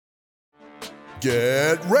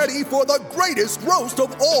Get ready for the greatest roast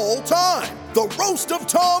of all time, the Roast of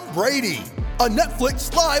Tom Brady, a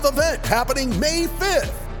Netflix live event happening May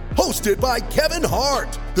 5th. Hosted by Kevin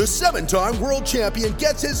Hart, the 7-time world champion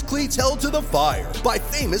gets his cleats held to the fire by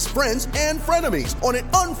famous friends and frenemies on an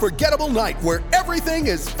unforgettable night where everything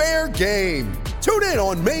is fair game. Tune in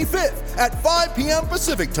on May 5th at 5 p.m.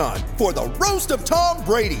 Pacific time for the Roast of Tom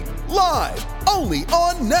Brady, live only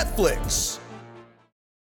on Netflix.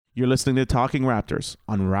 You're listening to Talking Raptors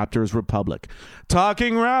on Raptors Republic.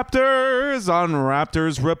 Talking Raptors on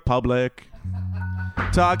Raptors Republic.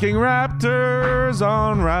 Talking Raptors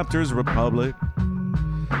on Raptors Republic.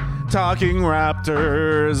 Talking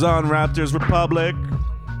Raptors on Raptors Republic.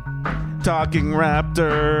 Talking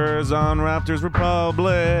Raptors on Raptors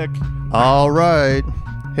Republic. All right.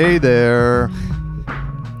 Hey there.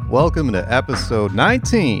 Welcome to episode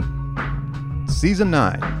 19, season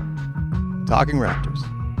 9, Talking Raptors.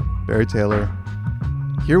 Barry Taylor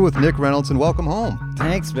here with Nick Reynolds, and welcome home.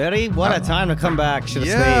 Thanks, Barry. What a time to come back. Should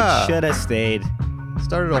have stayed. Should have stayed.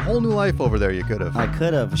 Started a whole new life over there. You could have. I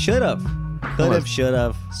could have. Should have. Could have. Should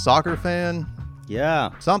have. Soccer fan?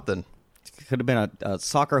 Yeah. Something. Could have been a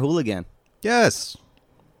soccer hooligan. Yes.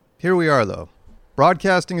 Here we are, though.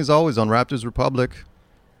 Broadcasting is always on Raptors Republic.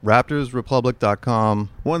 RaptorsRepublic.com.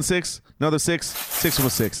 1-6, another 6,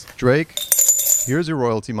 616. Drake, here's your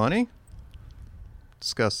royalty money.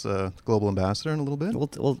 Discuss Global Ambassador in a little bit.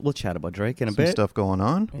 We'll chat about Drake in a Some bit. stuff going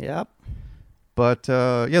on. Yep. But,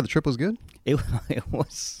 the trip was good. It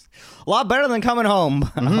was a lot better than coming home.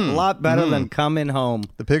 A lot better than coming home.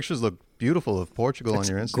 The pictures look beautiful of Portugal on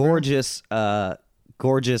your Instagram.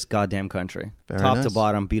 Gorgeous goddamn country. Very Top nice. to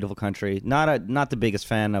bottom, beautiful country. Not the biggest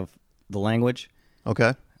fan of the language.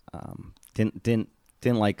 Okay. Didn't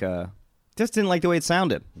like didn't like the way it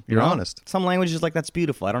sounded. You're honest. Some languages like that's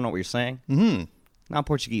beautiful. I don't know what you're saying. Mm-hmm. Not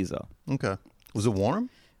Portuguese though. Okay. Was it warm?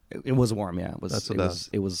 It was warm, yeah.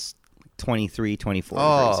 It was 23, 24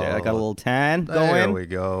 Oh. degrees. I got a little tan There going. we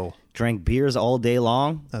go. Drank beers all day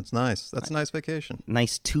long. That's nice. That's a nice vacation.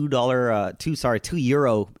 Nice €2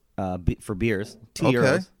 for beers. €2.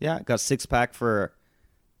 Okay. Yeah, got a 6-pack for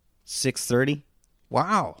 $6.30.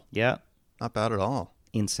 Wow. Yeah, Not bad at all.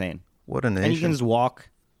 insane. What a nation. And you can just walk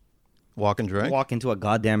Walk and drink? into a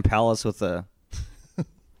goddamn palace with a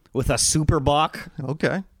Super Bock.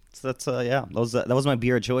 Okay. So that's that was my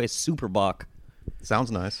beer of choice, Super Bock.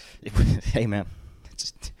 Sounds nice. Hey man,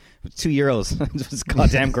 it's just €2. It's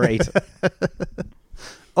goddamn great.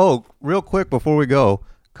 Oh, real quick before we go,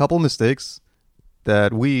 couple mistakes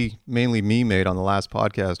that mainly me, made on the last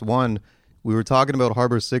podcast. One, we were talking about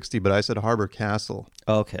Harbor 60, but I said Harbor Castle,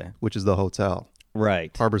 Okay, which is the hotel.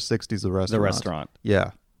 right. Harbor 60 is the restaurant. The restaurant.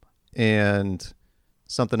 Yeah. And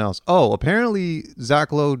something else. Oh, apparently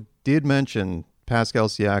Zach Lowe did mention Pascal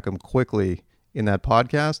Siakam quickly in that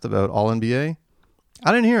podcast about All-NBA.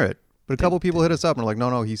 I didn't hear it, but a couple people hit us up and were like,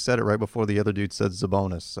 no, he said it right before the other dude said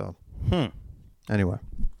Sabonis. So anyway.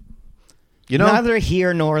 You know, Neither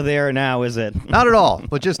here nor there now, is it? not at all,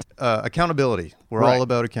 but just accountability. We're Right. all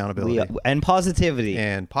about accountability. And positivity.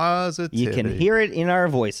 And positivity. You can hear it in our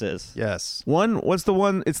voices. Yes. What's the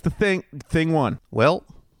one? It's the thing one. Well,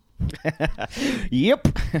 Yep.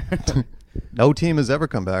 no team has ever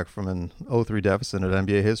come back from an 0-3 deficit in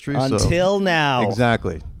NBA history. Until now.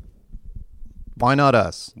 Exactly. Why not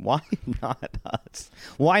us? Why not us?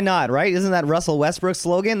 Why not, right? Isn't that Russell Westbrook's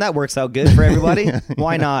slogan? That works out good for everybody.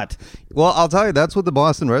 Why not? Well, I'll tell you, that's what the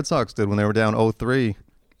Boston Red Sox did when they were down 0-3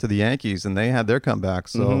 to the Yankees, and they had their comeback.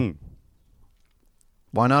 So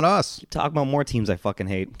why not us? Talk about more teams I fucking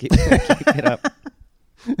hate. Keep it up.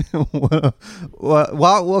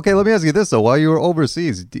 Well, okay, let me ask you this, though. While you were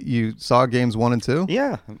overseas, you saw games 1 and 2?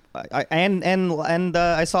 Yeah.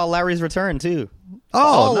 I saw Larry's return, too. Oh,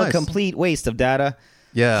 All nice. a complete waste of data.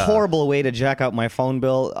 Yeah. Horrible way to jack out my phone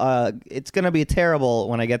bill. It's going to be terrible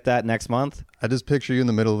when I get that next month. I just picture you in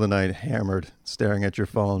the middle of the night, hammered, staring at your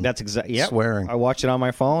phone. That's exactly. Yep. Swearing. I watched it on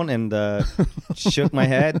my phone and shook my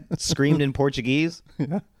head, screamed in Portuguese.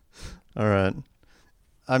 All right.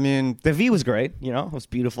 I mean, The view was great. You know, it was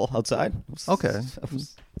beautiful outside. okay.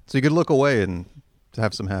 So you could look away and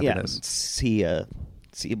have some happiness.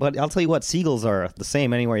 See, but I'll tell you what, seagulls are the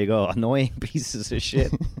same anywhere you go. Annoying pieces of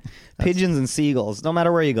shit. Pigeons and seagulls, no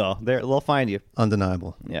matter where you go, they'll find you.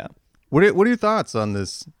 Undeniable. Yeah. What are your thoughts on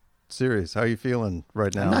this series? How are you feeling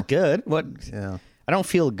right now? I'm not good. What? Yeah. I don't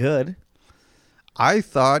feel good. I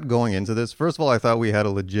thought going into this, first of all, I thought we had a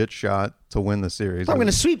legit shot to win the series. I'm going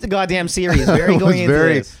to sweep the goddamn series. Very going into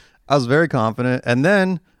this. I was very confident. And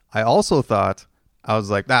then I also thought, I was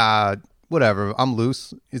like, whatever, I'm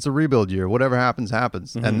loose. It's a rebuild year. Whatever happens,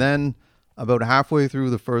 happens. Mm-hmm. And then about halfway through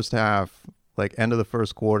the first half, like end of the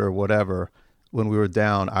first quarter, whatever, when we were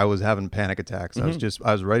down, I was having panic attacks. I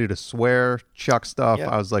was ready to swear, chuck stuff. Yeah.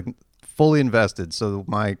 I was like fully invested. So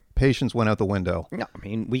my patience went out the window. No, I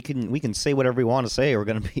mean we can say whatever we want to say. We're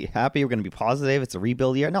gonna be happy. We're gonna be positive. It's a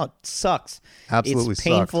rebuild year. No, it sucks. Absolutely it's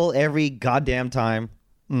painful every goddamn time,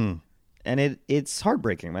 and it's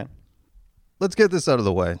heartbreaking, man. Let's get this out of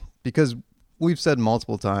the way, because we've said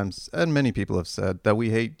multiple times, and many people have said, that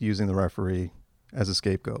we hate using the referee as a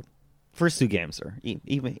scapegoat. First 2 games, sir.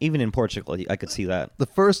 Even in Portugal, I could see that. The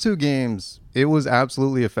first 2 games, it was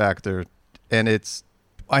absolutely a factor, and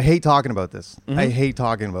I hate talking about this. I hate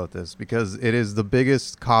talking about this because it is the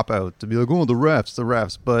biggest cop-out to be like, oh, the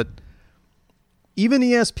refs. But even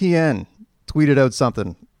ESPN tweeted out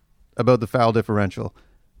something about the foul differential.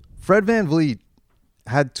 Fred VanVleet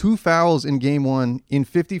had 2 fouls in game 1 in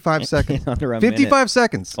 55 seconds. Under a 55 minute.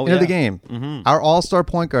 seconds Oh, into the yeah. game. Our all-star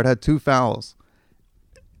point guard had 2 fouls.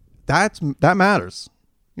 That matters.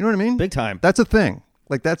 You know what I mean? Big time. That's a thing.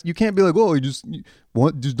 Like you can't be like, oh, just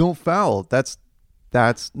don't foul. That's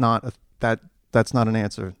not an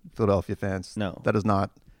answer, Philadelphia fans. No. That is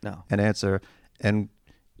not No. an answer. And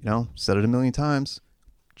said it a million times.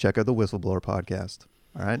 Check out the Whistleblower podcast.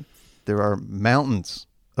 All right, there are mountains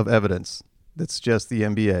of evidence that suggests the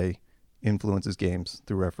NBA influences games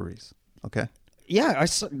through referees. Okay. Yeah, I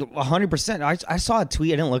saw 100%. I saw a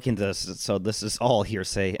tweet. I didn't look into this, so this is all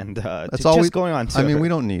hearsay and That's just all going on. I mean, Twitter. we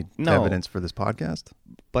don't need No. evidence for this podcast.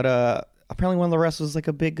 But apparently, one of the refs was like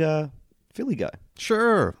a big Philly guy.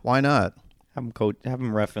 Sure, why not? Have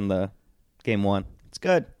him ref in the game 1. It's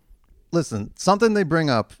good. Listen, something they bring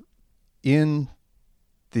up in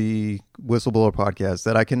the Whistleblower podcast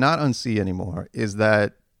that I cannot unsee anymore is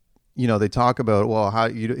that, they talk about, well, how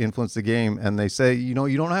you influence the game. And they say, you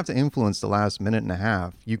don't have to influence the last minute and a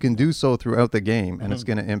half. You can do so throughout the game, and it's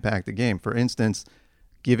going to impact the game. For instance,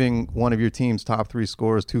 giving one of your team's top 3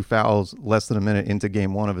 scorers 2 fouls less than a minute into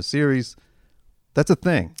game 1 of a series, that's a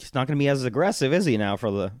thing. He's not going to be as aggressive, is he, now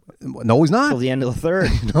for No, he's not. till the end of the third?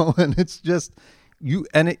 And it's just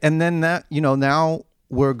and then that now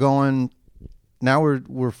we're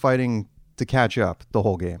fighting to catch up the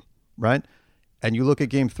whole game, right? And you look at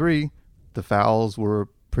game 3, the fouls were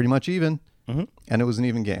pretty much even, and it was an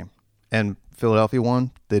even game. And Philadelphia won.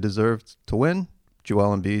 They deserved to win.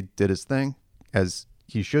 Joel Embiid did his thing, as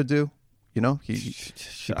he should do. He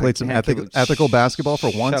played some ethical basketball for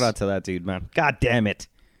once. Shout out to that dude, man. God damn it.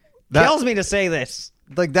 That- Kills me to say this.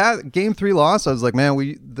 Like that game 3 loss, I was like, man,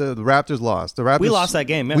 the Raptors lost. The Raptors, We lost that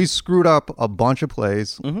game, yeah. We screwed up a bunch of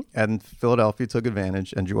plays, and Philadelphia took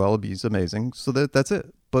advantage, and Joel Embiid's amazing. So that's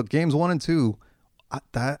it. But games 1 and 2,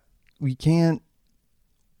 that we can't.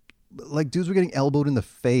 Like, dudes were getting elbowed in the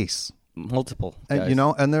face, Multiple. and,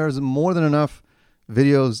 guys. and there's more than enough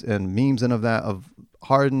videos and memes of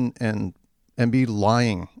Harden and Embiid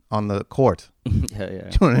lying on the court. Yeah. You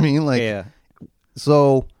know what I mean? Like, Yeah.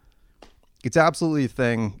 so it's absolutely a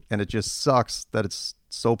thing, and it just sucks that it's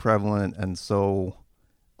so prevalent and so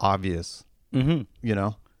obvious. Mm-hmm.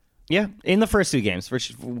 Yeah, in the first 2 games.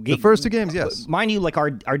 The first 2 games, yes. Mind you, like our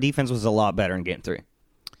defense was a lot better in game 3.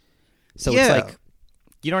 So Yeah. it's like,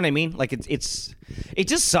 you know what I mean? Like it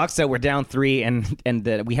just sucks that we're down 3 and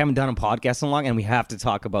that we haven't done a podcast in long, and we have to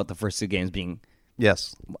talk about the first 2 games being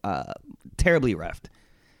Yes. terribly refed.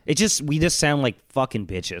 We just sound like fucking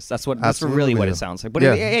bitches. That's really Absolutely. what it sounds like. But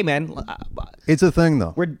Yeah. hey, man, It's a thing,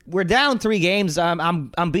 though. we're down 3 games.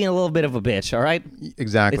 I'm being a little bit of a bitch. All right,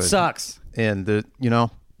 Exactly. it sucks. And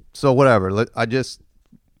so whatever. Let's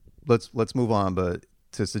move on. But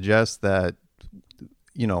to suggest that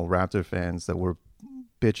Raptor fans that were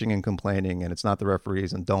bitching and complaining, and it's not the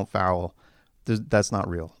referees and don't foul, that's not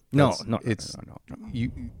real. No. It's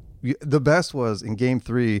the best was in game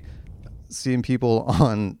 3, seeing people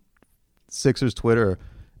on Sixers Twitter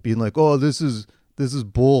being like, "Oh, this is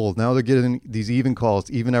bull." Now they're getting these even calls,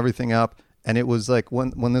 even everything up, and it was like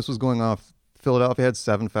when this was going off, Philadelphia had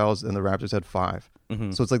 7 fouls and the Raptors had 5.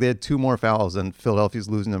 So it's like they had 2 more fouls, and Philadelphia's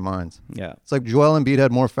losing their minds. Yeah. It's like Joel Embiid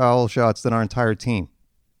had more foul shots than our entire team.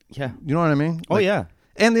 Yeah. You know what I mean? Oh, yeah.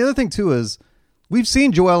 And the other thing too is we've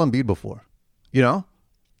seen Joel Embiid before.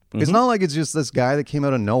 It's not like it's just this guy that came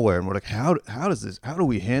out of nowhere and we're like, how do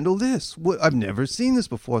we handle this? I've never seen this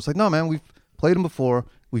before. It's like, no, man, we've played him before.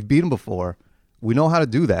 We've beat him before. We know how to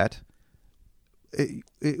do that.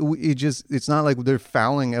 It's not like they're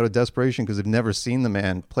fouling out of desperation because they've never seen the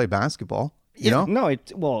man play basketball. No,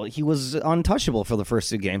 he was untouchable for the first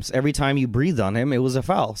 2 games. Every time you breathed on him, it was a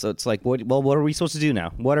foul. So it's like, what are we supposed to do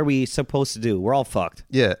now? What are we supposed to do? We're all fucked.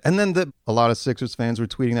 Yeah, and then a lot of Sixers fans were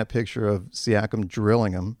tweeting that picture of Siakam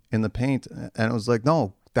drilling him in the paint, and it was like,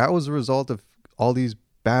 no, that was a result of all these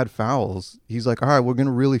bad fouls, he's like, all right, we're going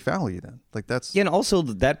to really foul you then. Like, that's... Yeah, and also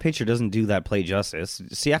that picture doesn't do that play justice.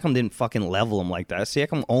 Siakam didn't fucking level him like that.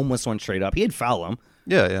 Siakam almost went straight up. He had foul him.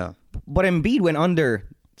 Yeah. But Embiid went under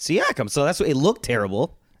Siakam, so that's what it looked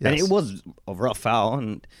terrible. And Yes. it was a rough foul.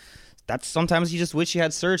 And that's sometimes you just wish you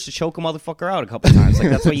had Serge to choke a motherfucker out a couple times. Like,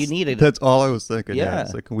 that's what you needed. That's all I was thinking. Yeah.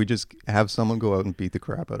 It's like, can we just have someone go out and beat the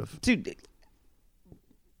crap out of... Dude,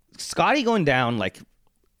 Scotty going down, like,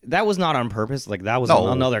 that was not on purpose. Like, that was No.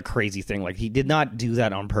 another crazy thing. Like, he did not do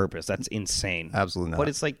that on purpose. That's insane. Absolutely not. But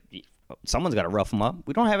it's like, someone's got to rough him up.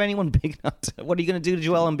 We don't have anyone big enough to, what are you going to do to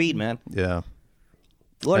Joel Embiid, man? Yeah.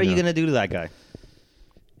 What I are you know. going to do to that guy?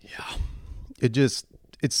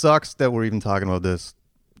 It sucks that we're even talking about this.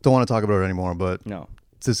 Don't want to talk about it anymore, but No.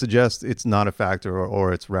 to suggest it's not a factor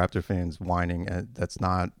or it's Raptor fans whining, that's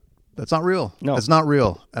not real. No. It's not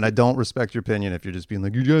real. And I don't respect your opinion if you're just being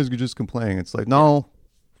like, you guys are just complaining. It's like, no,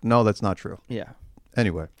 that's not true. Yeah.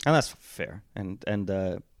 Anyway. And that's fair. And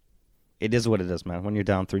it is what it is, man. When you're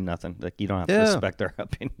down 3-0, like, you don't have to Yeah. respect our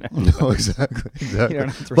opinion. No, exactly. You don't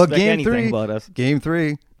have to But respect anything about us. Game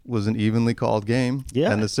 3 was an evenly called game.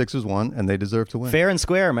 Yeah. And the Sixers won, and they deserve to win. Fair and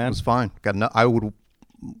square, It man. was fine. I would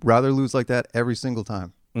rather lose like that every single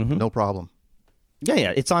time. Mm-hmm. No problem.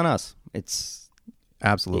 Yeah. It's on us. It's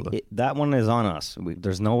Absolutely. that one is on us.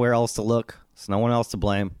 There's nowhere else to look. There's no one else to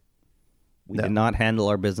blame. We No. did not handle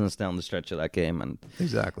our business down the stretch of that game, and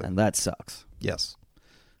Exactly. that sucks. Yes.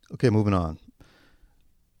 Okay, moving on.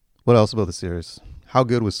 What else about the series? How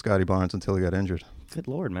good was Scotty Barnes until he got injured? Good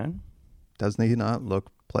Lord, man. Doesn't he not look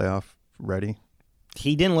playoff ready?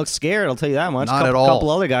 He didn't look scared, I'll tell you that much. Not at all. A couple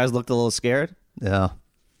other guys looked a little scared. Yeah.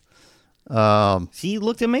 He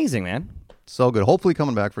looked amazing, man. So good. Hopefully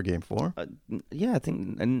coming back for game 4. Yeah, I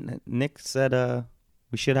think and Nick said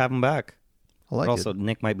we should have him back. I like But also, it.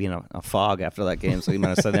 Nick might be in a fog after that game, so he might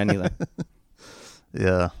have said anything.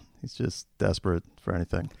 Yeah. He's just desperate for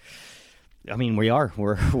anything. I mean, we are.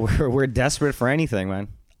 We're desperate for anything, man.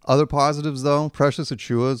 Other positives, though, Precious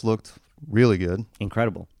Achua's looked really good.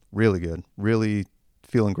 Incredible. Really good. Really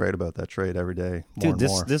feeling great about that trade every day. More Dude, and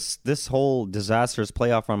more. this whole disastrous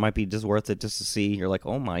playoff run might be just worth it just to see. You're like,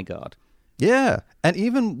 oh my God. Yeah. And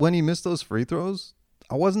even when he missed those free throws,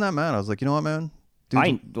 I wasn't that mad. I was like, you know what, man? Dude,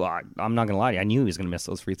 I'm not gonna lie to you. I knew he was gonna miss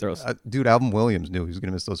those free throws. Dude, Alvin Williams knew he was going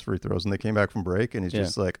to miss those free throws, and they came back from break, and he's Yeah.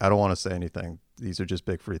 just like, I don't want to say anything. These are just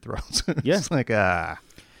big free throws. Yeah. It's like, Yeah.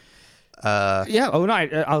 Oh no.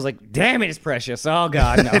 I was like, damn it, it's Precious. Oh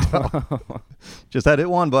God, no. just had to hit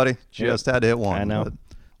one, buddy. Just had to hit one. I know. But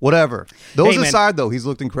whatever. Those Hey, man. aside, though, he's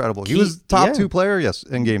looked incredible. He was top yeah. 2 player, yes,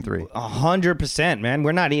 in game 3. 100%, man.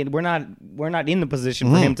 We're not in the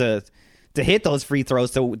position for him to hit those free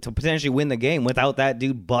throws to potentially win the game without that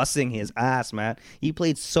dude busting his ass, man. He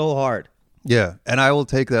played so hard. Yeah, and I will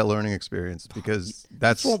take that learning experience because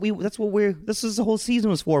that's This is the whole season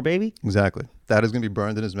was for, baby. exactly. That is going to be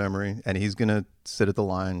burned in his memory, and he's going to sit at the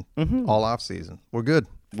line all off season. We're good.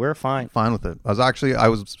 We're fine. Fine with it. I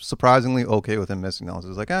was surprisingly okay with him missing those. I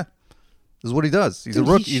was like, this is what he does. He's Dude,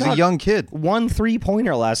 a rookie. he He's a shot young kid. 1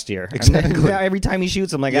 3-pointer last year. Exactly. And then every time he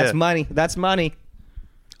shoots, I'm like, that's Yeah. money. That's money.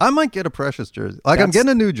 I might get a Precious jersey. I'm That's- getting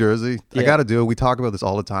a new jersey. I Yeah. got to do it. We talk about this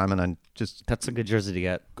all the time, and That's a good jersey to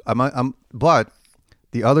get. but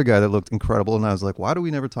the other guy that looked incredible, and I was like, why do we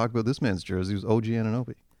never talk about this man's jersey? Was OG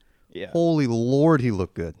Anunoby. Yeah. Holy Lord, he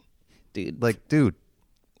looked good. Dude. Like, dude,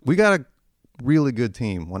 we got a really good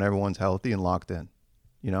team when everyone's healthy and locked in.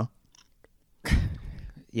 You know?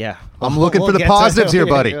 Yeah. I'm looking for the get to- positives here,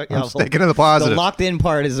 buddy. Yeah, I'm sticking to the positives. The locked in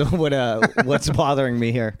part is what's bothering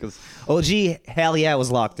me here. Because OG, hell yeah, was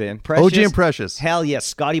locked in. Precious, OG and Precious. Hell yeah.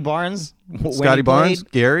 Scotty Barnes. when Scotty he Barnes,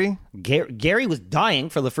 played, Gary. Gary was dying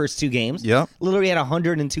for the first 2 games. Yep. Literally had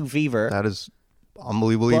 102 fever. That is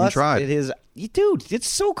unbelievable. He even Plus, tried. Dude, it's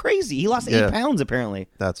so crazy. He lost 8 pounds apparently.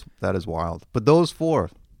 That is wild. But those 4,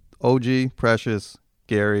 OG, Precious,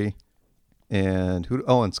 Gary, and who?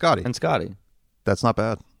 Oh, and Scotty. And Scotty. That's not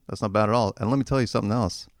bad. That's not bad at all. And let me tell you something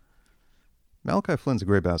else. Malachi Flynn's a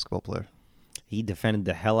great basketball player. He defended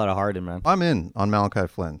the hell out of Harden, man. I'm in on Malachi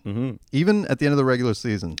Flynn. Even at the end of the regular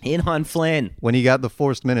season, In on Flynn. when he got the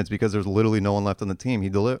forced minutes because there's literally no one left on the team, he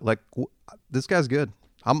delivered. Like, this guy's good.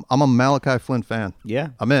 I'm a Malachi Flynn fan. Yeah.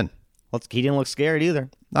 I'm in. He didn't look scared either.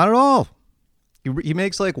 Not at all. He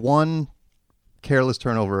makes like one careless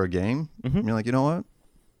turnover a game. And you're like, you know what?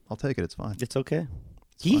 I'll take it. It's fine. It's okay.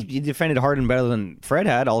 He defended Harden better than Fred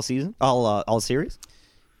had all season, all series.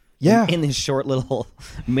 Yeah. In his short little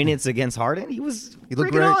minutes against Harden, he looked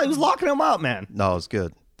freaking great. on. He was locking him up, man. No, it's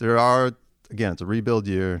good. It's a rebuild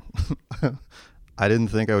year. I didn't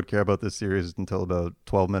think I would care about this series until about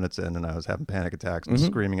 12 minutes in, and I was having panic attacks and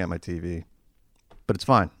screaming at my TV. but it's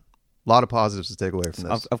fine. A lot of positives to take away from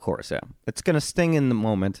this. Of course, yeah. It's going to sting in the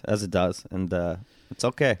moment, as it does, and it's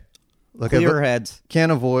okay. Like, Clear heads. Can't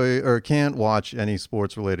avoid or can't watch any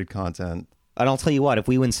sports related content. And I'll tell you what, if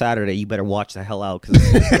we win Saturday, you better watch the hell out,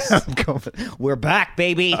 because we're back,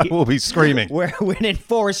 baby. I will be screaming. We're winning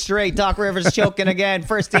 4 straight. Doc Rivers choking again.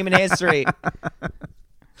 First team in history.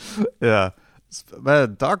 Yeah.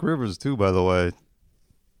 Man, Doc Rivers, too, by the way,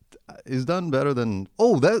 is done better than...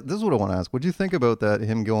 Oh, this is what I want to ask. What do you think about that,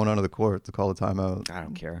 him going onto the court to call a timeout? I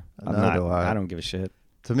don't care. I don't give a shit.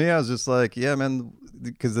 To me, I was just like, yeah, man,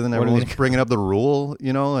 because then everyone's bringing up the rule,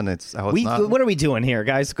 and it's how it's not. What are we doing here,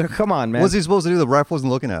 guys? Come on, man. What's he supposed to do? The ref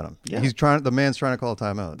wasn't looking at him. Yeah. The man's trying to call a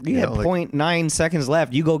timeout. You had 0.9 seconds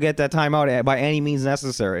left. You go get that timeout by any means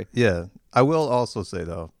necessary. Yeah. I will also say,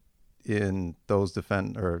 though, in those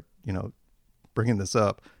bringing this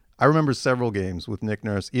up, I remember several games with Nick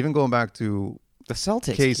Nurse, even going back to the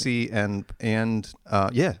Celtics, Casey and and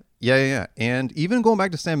even going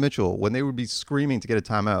back to Sam Mitchell, when they would be screaming to get a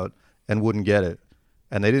timeout and wouldn't get it,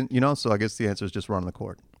 and they didn't, so I guess the answer is just run the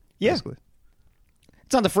court. Yeah, basically.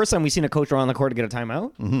 It's not the first time we've seen a coach run on the court to get a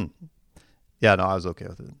timeout. Mm-hmm. Yeah, no, I was okay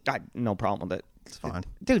with it. No problem with it. It's fine,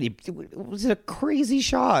 dude. It was a crazy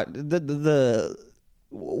shot.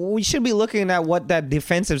 We should be looking at what that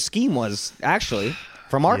defensive scheme was actually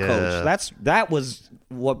from our coach. That was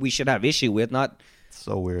what we should have issue with, not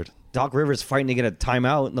so weird. Doc Rivers fighting to get a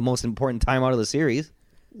timeout, the most important timeout of the series.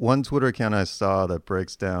 One Twitter account I saw that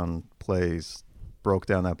broke down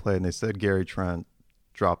that play, and they said Gary Trent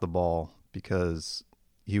dropped the ball because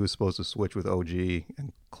he was supposed to switch with OG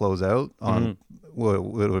and close out on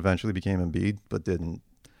what eventually became Embiid, but didn't.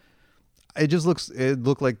 It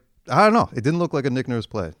looked like, I don't know. It didn't look like a Nick Nurse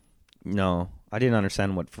play. No, I didn't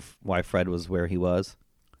understand why Fred was where he was.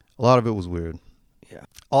 A lot of it was weird. Yeah.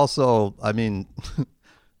 Also, I mean,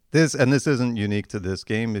 this isn't unique to this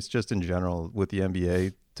game. It's just in general with the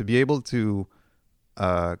NBA, to be able to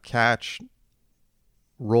catch,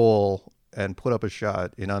 roll, and put up a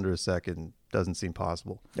shot in under a second doesn't seem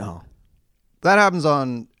possible. No. That happens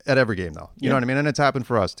at every game, though. You know what I mean? And it's happened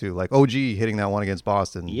for us, too. Like OG hitting that one against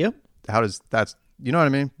Boston. Yep. You know what I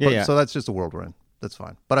mean? Yeah. So that's just a world we're in. That's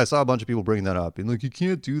fine. But I saw a bunch of people bringing that up. And like, you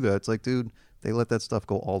can't do that. It's like, dude, they let that stuff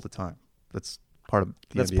go all the time. That's part of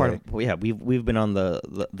the NBA. We've been on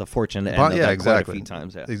the fortunate end of that quite a few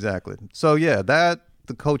times. Yeah. Exactly. So,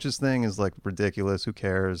 the coaches thing is like ridiculous. Who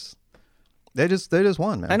cares? They just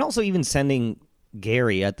won, man. And also even sending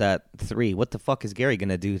Gary at that 3. What the fuck is Gary going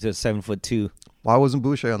to do to 7'2"? Why wasn't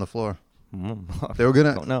Boucher on the floor? They were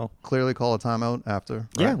going to clearly call a timeout after.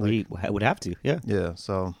 Right? Yeah, we would have to. Yeah. Yeah.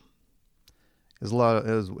 So it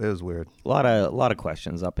was weird. A lot of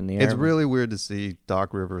questions up in the air. It's really weird to see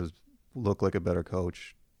Doc Rivers look like a better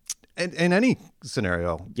coach in any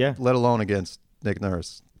scenario. Yeah. Let alone against Nick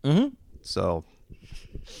Nurse. Mm-hmm. So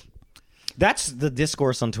that's the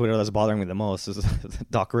discourse on Twitter that's bothering me the most is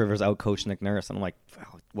Doc Rivers outcoached Nick Nurse. And I'm like,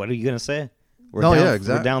 what are you going to say? We're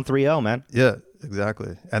down 3-0, man. Yeah,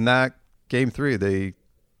 exactly. And that Game 3, the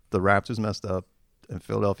Raptors messed up, and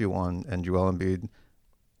Philadelphia won, and Joel Embiid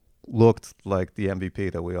looked like the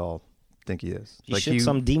MVP that we all think he is. He shook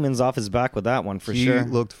some demons off his back with that one, for sure. He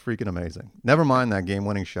looked freaking amazing. Never mind that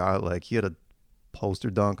game-winning shot. Like, he had a poster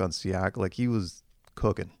dunk on Siak. Like, he was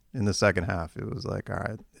cooking in the second half. It was like, all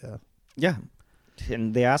right, yeah. Yeah.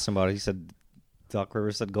 And they asked him about it. He said, Doc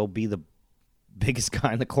Rivers said, go be the biggest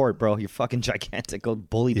guy in the court, bro. You're fucking gigantic. Go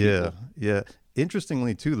bully people. Yeah.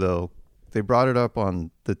 Interestingly, too, though, they brought it up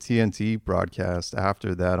on the TNT broadcast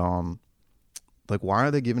after that. Like, why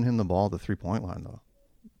are they giving him the ball at the 3-point line, though?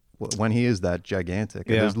 When he is that gigantic.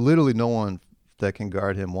 And there's literally no one that can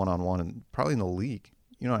guard him one-on-one, and probably in the league.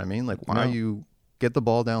 You know what I mean? Like, why don't you get the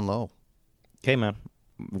ball down low? Okay, man.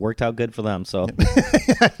 Worked out good for them, so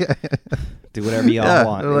do whatever y'all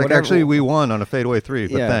want. Like, whatever. Actually, we won on a fadeaway 3,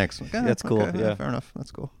 but thanks. Okay, that's cool. Okay, yeah, fair enough.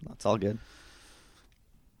 That's cool. That's all good.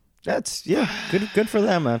 That's good for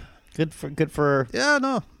them, man. Good for. Yeah,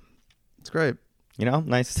 no, it's great.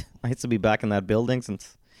 Nice to be back in that building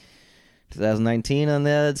since 2019, and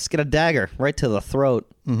just get a dagger right to the throat.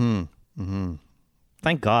 Mm-hmm.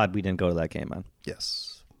 Thank God we didn't go to that game, man.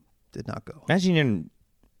 Yes, did not go. Imagine you're in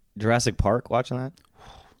Jurassic Park watching that.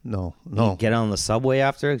 No. You get on the subway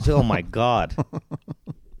after. Oh my God.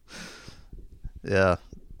 Yeah.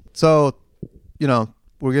 So, we're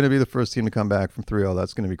going to be the first team to come back from 3-0.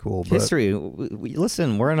 That's going to be cool. History.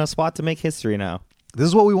 Listen, we're in a spot to make history now. This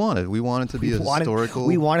is what we wanted. We wanted to be historical.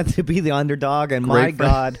 We wanted to be the underdog, and my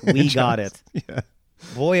God, we got it. Yeah.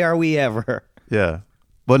 Boy, are we ever. Yeah.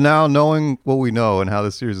 But now, knowing what we know and how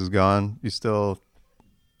the series has gone, you still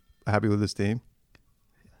happy with this team?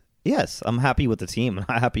 Yes, I'm happy with the team.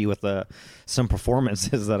 I'm happy with some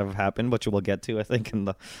performances that have happened, which we'll get to, I think, in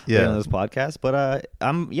the end of this podcast. But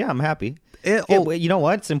I'm happy. You know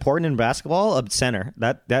what? It's important in basketball. A center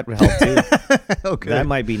that would help too. Okay, that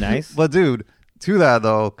might be nice. But dude, to that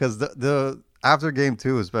though, because the after game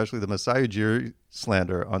 2, especially the Masai Ujiri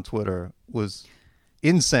slander on Twitter was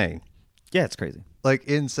insane. Yeah, it's crazy. Like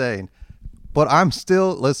insane. But I'm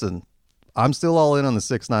still all in on the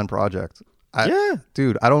 6ix9ine project.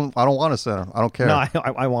 Dude, I don't want a center. I don't care. No,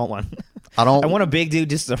 I want one. I want a big dude.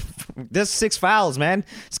 Just 6 fouls, man.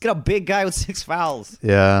 Just get a big guy with 6 fouls.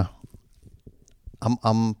 Yeah. I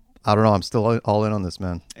don't know. I'm still all in on this,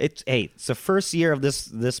 man. It's the first year of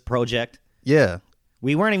this project. Yeah.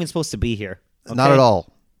 We weren't even supposed to be here. Okay? Not at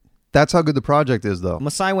all. That's how good the project is, though.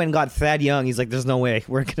 Masai went and got Thad Young. He's like, there's no way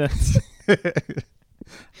we're gonna.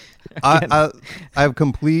 I have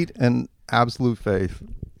complete and absolute faith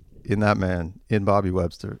in that man, in Bobby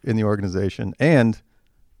Webster, in the organization, and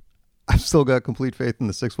I've still got complete faith in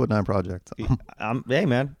the 6ix9ine project. Hey,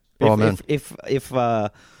 man. If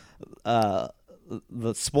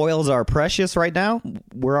the spoils are precious right now,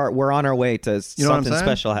 we're on our way to something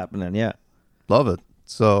special happening. Yeah, love it.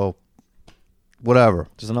 So, whatever.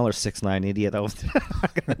 There's another 6ix9ine idiot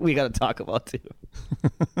we got to talk about too.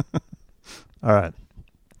 All right.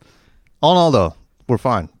 All in all, though, we're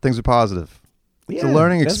fine. Things are positive. It's a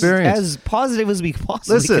learning experience. As positive as we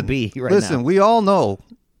possibly could be right now. Listen, we all know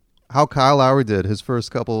how Kyle Lowry did his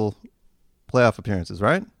first couple playoff appearances,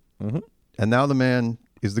 right? Mm-hmm. And now the man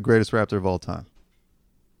is the greatest Raptor of all time.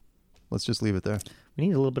 Let's just leave it there. We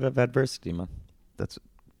need a little bit of adversity, man.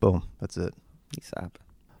 Boom. That's it. Needs to happen.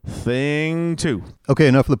 Thing 2. Okay,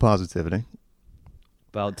 enough of the positivity.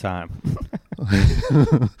 About time.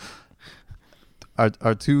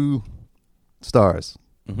 Our 2 stars,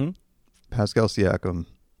 Mm-hmm. Pascal Siakam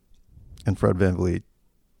and Fred VanVleet,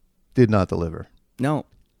 did not deliver. No.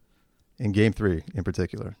 In Game 3, in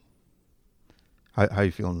particular. How are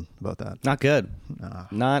you feeling about that? Not good.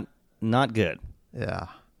 Not good. Yeah.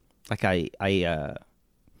 Like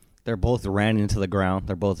they're both ran into the ground.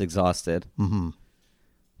 They're both exhausted. Mm-hmm.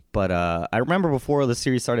 But I remember before the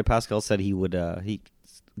series started, Pascal said he would he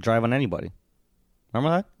drive on anybody.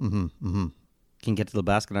 Remember that? Mm-hmm. Mm-hmm. Can get to the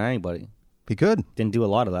basket on anybody. He could. Didn't do a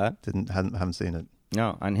lot of that. Haven't seen it.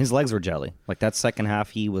 No, and his legs were jelly. Like that second half,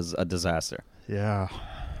 he was a disaster. Yeah.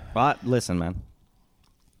 But listen, man,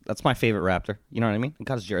 that's my favorite Raptor. You know what I mean? I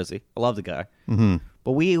got his jersey. I love the guy. Mm-hmm.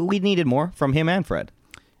 But we needed more from him and Fred.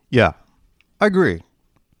 Yeah, I agree.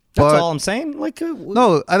 That's all I'm saying. Like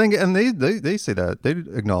no, I think, and they say that, they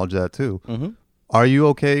acknowledge that too. Mm-hmm. Are you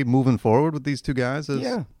okay moving forward with these 2 guys?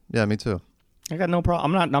 Yeah, me too. I got no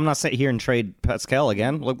problem. I'm not sitting here and trade Pascal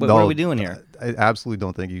again. Look, what are we doing here? I absolutely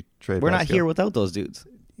don't think you trade. We're Pascal. not here without those dudes.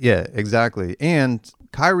 Yeah, exactly. And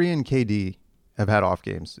Kyrie and KD have had off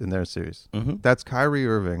games in their series. Mm-hmm. That's Kyrie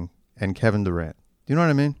Irving and Kevin Durant. Do you know what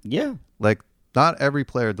I mean? Yeah. Like, not every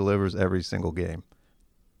player delivers every single game.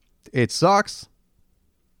 It sucks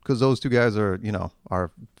because those 2 guys are,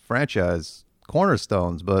 our franchise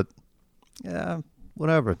cornerstones. But yeah,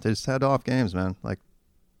 whatever. They just had off games, man. Like.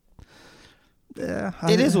 Yeah,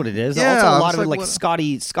 it is what it is. Yeah, also, a lot of it, like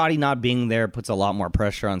Scotty not being there puts a lot more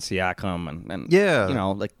pressure on Siakam, and yeah,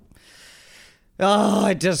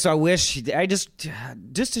 I wish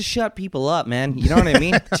just to shut people up, man. You know what I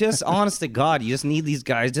mean? Just honest to God, you just need these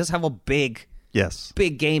guys. Just have a big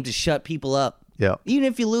game to shut people up. Yeah, even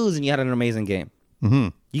if you lose and you had an amazing game, mm-hmm.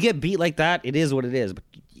 You get beat like that. It is what it is. But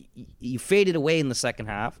you faded away in the second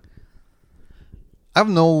half. I have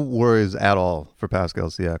no worries at all for Pascal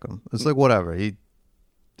Siakam. It's like, whatever. He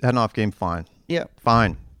had an off game, fine. Yeah.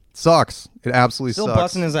 Fine. Sucks. It absolutely Still sucks.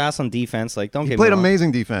 busting his ass on defense. Like, don't he get played me wrong.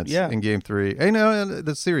 amazing defense Yeah. in Game 3. And,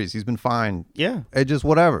 the series, he's been fine. Yeah. It just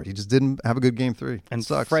whatever. He just didn't have a good Game 3. And it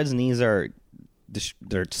sucks. Fred's knees are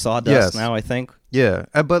they're sawdust now, I think. Yeah.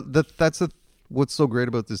 But what's so great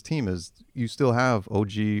about this team is you still have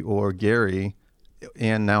OG or Gary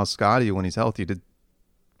and now Scotty when he's healthy to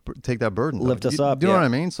take that burden. Lift us up. Do you know what I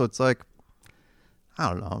mean? So it's like, I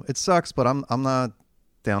don't know. It sucks, but I'm not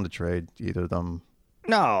down to trade either of them.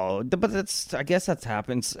 No, but I guess that's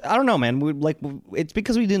happens. I don't know, man. It's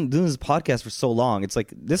because we didn't do this podcast for so long. It's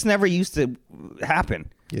like this never used to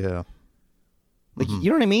happen. Yeah. Like, you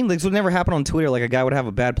know what I mean? Like, this would never happen on Twitter. Like, a guy would have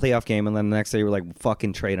a bad playoff game, and then the next day we're like,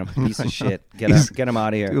 fucking trade him. Piece of shit. Get him out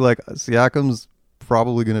of here. Dude, like, Siakam's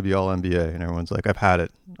probably going to be all NBA, and everyone's like, I've had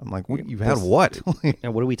it. I'm like, you've had what? Yeah,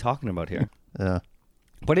 what are we talking about here? Yeah.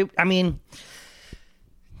 But,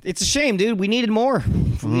 it's a shame, dude. We needed more.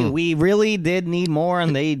 We really did need more,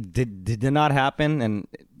 and they did not happen, and,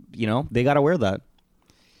 they got to wear that.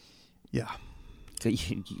 Yeah.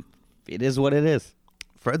 it is what it is.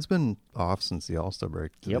 Fred's been off since the All-Star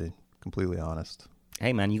break, to be completely honest.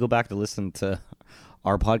 Hey, man, you go back to listen to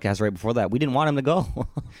our podcast right before that. We didn't want him to go.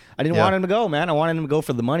 I didn't want him to go, man. I wanted him to go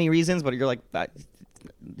for the money reasons, but you're like,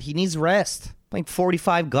 he needs rest. Like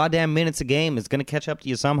 45 goddamn minutes a game is going to catch up to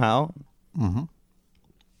you somehow. Mm-hmm.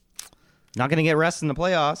 Not going to get rest in the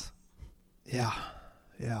playoffs. Yeah.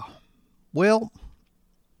 Well,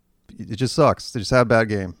 it just sucks. They just had a bad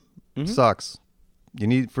game. Mm-hmm. Sucks. You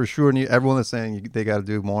need, for sure, everyone that's saying they got to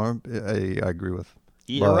do more, I agree with.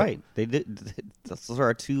 You're right. They did. Those are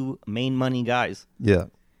our two main money guys. Yeah.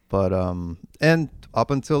 But, and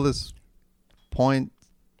up until this point,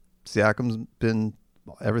 Siakam's been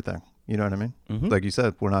everything. You know what I mean? Mm-hmm. Like you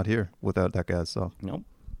said, we're not here without that guy, so. Nope.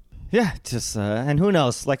 Yeah, just, and who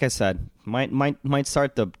knows, like I said, might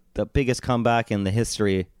start the biggest comeback in the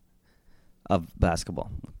history of basketball.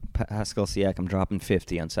 Pascal Siakam dropping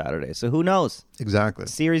 50 on Saturday. So who knows? Exactly.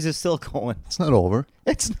 The series is still going. It's not over.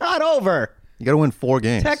 It's not over. You got to win 4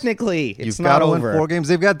 games. Technically, it's not over. You've got to win 4 games.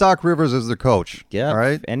 They've got Doc Rivers as their coach. Yeah. All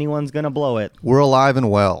right? If anyone's going to blow it. We're alive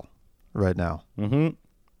and well right now. Mm-hmm.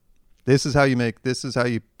 This is how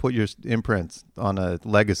you put your imprint on a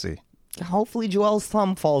legacy. Hopefully Joel's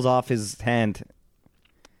thumb falls off his hand.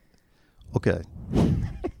 Okay.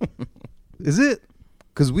 Is it?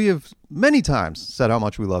 Because we have many times said how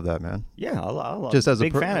much we love that man. Yeah, I love just as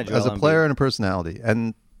big fan of Joel as a player and a personality,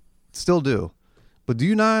 and still do. But do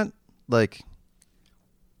you not like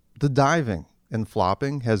the diving and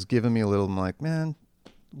flopping has given me a little? I'm like, man,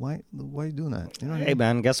 why are you doing that? You know what I mean?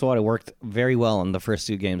 Man, guess what? It worked very well in the first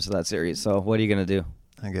 2 games of that series. So what are you gonna do?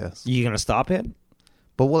 I guess you gonna stop it?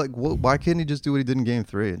 But why can't he just do what he did in Game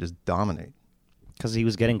 3 and just dominate? Because he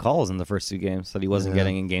was getting calls in the first 2 games that he wasn't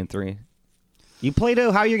getting in Game 3. You play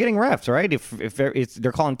to how you're getting refs, right? If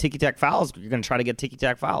they're calling ticky-tack fouls, you're going to try to get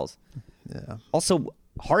ticky-tack fouls. Yeah. Also,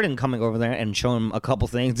 Harden coming over there and showing him a couple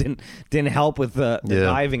things didn't help with the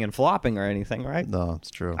diving and flopping or anything, right? No,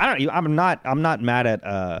 it's true. I'm not mad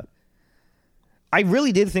at. I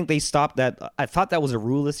really did think they stopped that. I thought that was a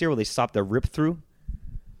rule this year where they stopped the rip-through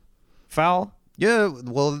foul. Yeah,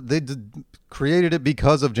 well, they created it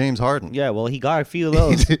because of James Harden. Yeah, well, he got a few of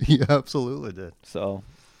those. He absolutely did. So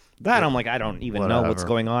that I'm like, I don't even know what's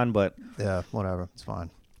going on, but yeah, whatever, it's fine,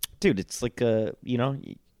 dude. It's like honestly,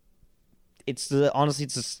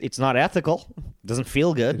 it's not ethical. It doesn't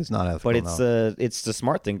feel good. It's not ethical, but it's the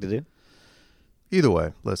smart thing to do. Either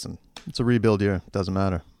way, listen, it's a rebuild year. Doesn't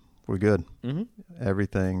matter. We're good. Mm-hmm.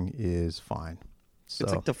 Everything is fine. So.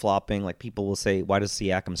 It's like the flopping. Like people will say, "Why does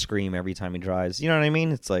Siakam scream every time he drives?" You know what I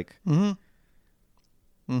mean? It's like, you're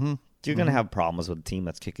gonna have problems with a team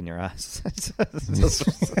that's kicking your ass.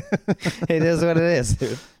 It is what it is,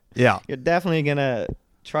 dude. Yeah, you're definitely gonna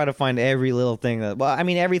try to find every little thing that. Well, I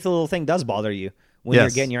mean, every little thing does bother you when you're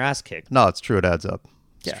getting your ass kicked. No, it's true. It adds up.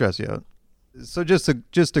 Stress you out. So just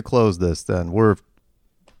to close this, then we're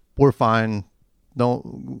fine.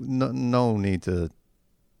 No need to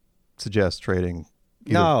suggest trading.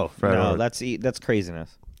 No, that's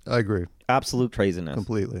craziness. I agree. Absolute craziness.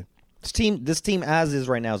 Completely. This team as is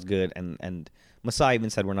right now is good, and Masai even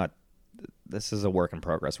said we're not. This is a work in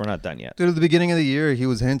progress. We're not done yet. Dude, at the beginning of the year, he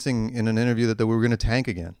was hinting in an interview that we were going to tank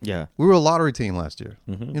again. Yeah, we were a lottery team last year.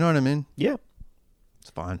 Mm-hmm. You know what I mean? Yeah, it's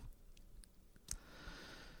fine.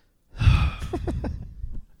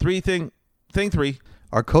 Thing 3.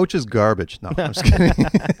 Our coach is garbage. No, I'm just kidding.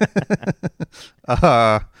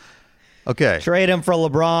 Okay. Trade him for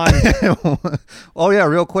LeBron. Oh, yeah,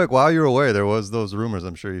 real quick. While you were away, there was those rumors,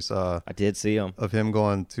 I'm sure you saw. I did see them. Of him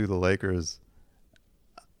going to the Lakers.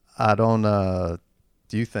 I don't,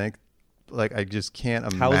 do you think, like, I just can't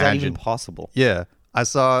imagine. How is that even possible? Yeah.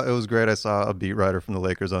 It was great. I saw a beat writer from the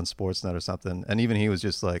Lakers on Sportsnet or something. And even he was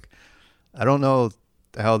just like, I don't know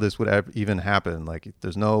how this would even happen. Like,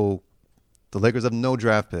 the Lakers have no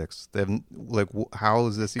draft picks. They have how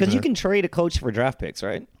is this? Because you can trade a coach for draft picks,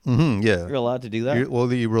 right? Mm-hmm, yeah, you're allowed to do that.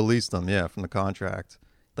 You release them, from the contract.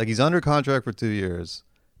 Like he's under contract for 2 years.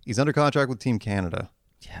 He's under contract with Team Canada.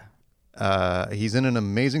 Yeah. He's in an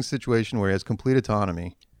amazing situation where he has complete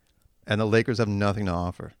autonomy, and the Lakers have nothing to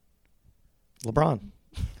offer. LeBron,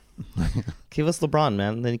 give us LeBron,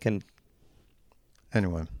 man. Then you can.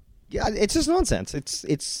 Anyway. Yeah, it's just nonsense.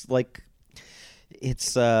 It's like,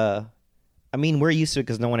 I mean, we're used to it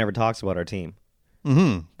because no one ever talks about our team.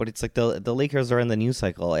 Mm-hmm. But it's like the Lakers are in the news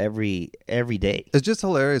cycle every day. It's just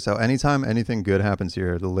hilarious how anytime anything good happens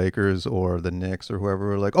here, the Lakers or the Knicks or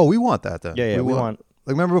whoever are like, oh, we want that then. Yeah, we want.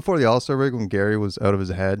 Like, remember before the All-Star break when Gary was out of his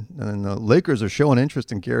head? And then the Lakers are showing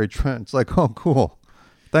interest in Gary Trent. It's like, oh, cool.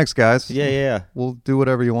 Thanks, guys. Yeah. We'll do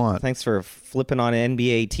whatever you want. Thanks for flipping on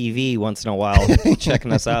NBA TV once in a while,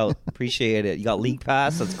 checking us out. Appreciate it. You got League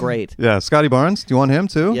Pass. That's great. Yeah, Scotty Barnes. Do you want him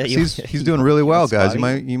too? Yeah, he's doing really well, guys.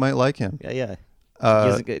 You might like him. Yeah.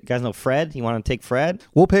 You guys know Fred? You want to take Fred?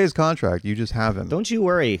 We'll pay his contract. You just have him. Don't you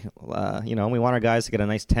worry. We want our guys to get a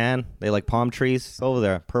nice tan. They like palm trees over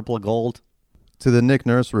there, purple and gold. To the Nick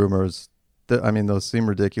Nurse rumors, those seem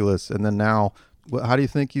ridiculous. And then now, how do you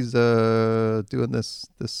think he's doing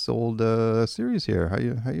this old series here? How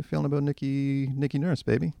you feeling about Nicky Nurse,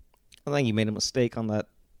 baby? I think you made a mistake on that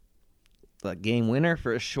game winner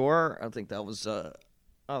for sure. I think that was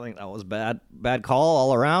bad call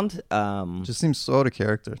all around. Just seems so out of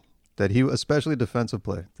character that he, especially defensive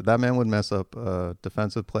play, that man would mess up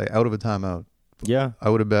defensive play out of a timeout. Yeah, I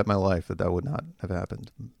would have bet my life that would not have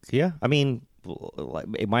happened. Yeah, I mean,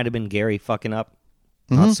 it might have been Gary fucking up,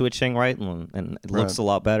 not switching right, and it looks a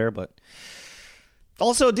lot better. But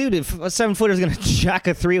also, dude, if a 7-footer is going to jack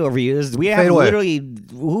a 3 over you, we have literally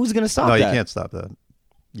who's going to stop that? No, you can't stop that.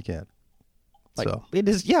 You can't. So it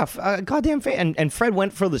is, goddamn fan. And Fred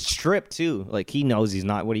went for the strip too. Like he knows he's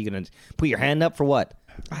not. What are you gonna put your hand up for? What?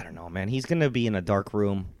 I don't know, man. He's gonna be in a dark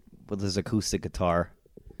room with his acoustic guitar.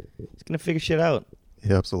 He's gonna figure shit out.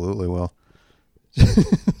 He absolutely will.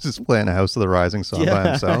 Just playing a House of the Rising song by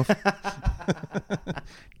himself.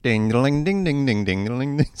 Ding ding ding ding ding ding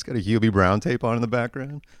ding. He's got a Hubie Brown tape on in the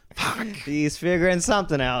background. Fuck. He's figuring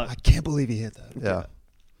something out. I can't believe he hit that. Yeah.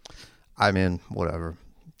 I mean, whatever.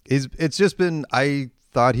 It's just been, I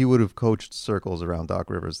thought he would have coached circles around Doc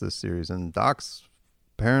Rivers this series, and Doc's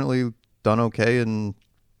apparently done okay, and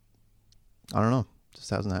I don't know, just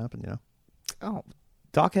hasn't happened, Oh,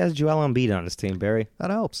 Doc has Joel Embiid on his team, Barry. That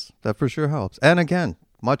helps. That for sure helps. And again,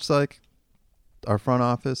 much like our front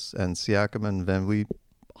office and Siakam and VanVleet,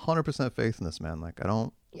 100% faith in this man. Like,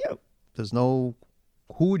 there's no,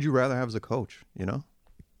 who would you rather have as a coach,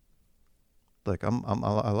 Like I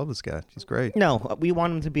love this guy. He's great. No, we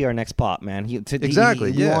want him to be our next Pop, man.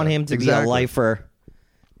 Exactly. We want him to be a lifer.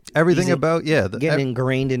 Everything about getting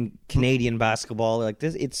ingrained in Canadian basketball like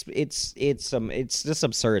this. It's just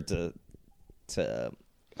absurd to.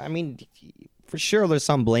 I mean, for sure, there's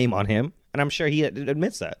some blame on him, and I'm sure he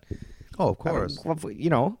admits that. Oh, of course.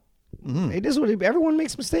 It is what everyone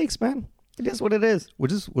makes mistakes, man. It is what it is.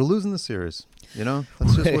 We're losing the series.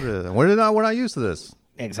 That's just what it is. We're not used to this.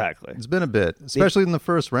 Exactly. It's been a bit, especially in the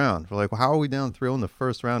first round. We're like, well, how are we down 3-0 in the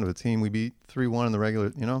first round of a team we beat 3-1 in the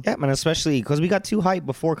regular, Yeah, man, especially because we got too hyped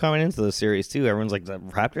before coming into the series, too. Everyone's like, the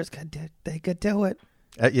Raptors, they could do it.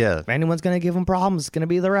 Yeah. If anyone's going to give them problems, it's going to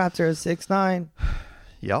be the Raptors, 6'9".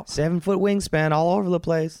 Yep. 7-foot wingspan all over the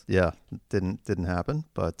place. Yeah, didn't happen,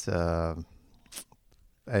 but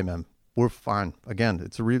hey, man, we're fine. Again,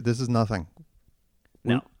 this is nothing.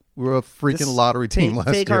 No. We're a freaking lottery team last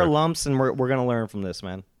year. Take our lumps, and we're going to learn from this,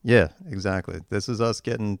 man. Yeah, exactly. This is us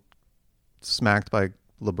getting smacked by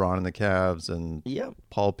LeBron and the Cavs and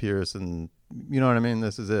Paul Pierce, and you know what I mean?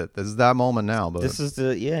 This is it. This is that moment now. But this is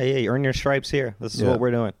you earn your stripes here. This is what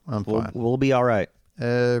we're doing. I'm fine. We'll be all right.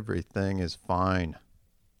 Everything is fine.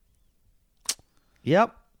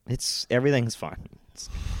 Yep. Everything's fine. It's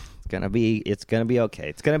gonna be okay.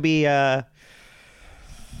 It's gonna be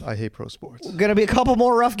I hate pro sports. Gonna be a couple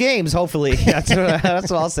more rough games, hopefully. That's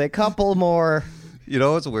what I'll say. A couple more. You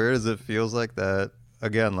know what's weird is it feels like that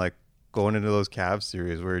again, like going into those Cavs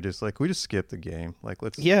series where you're just like, we just skipped the game. Like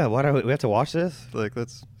let's why do we have to watch this? Like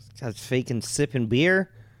let's faking sipping beer,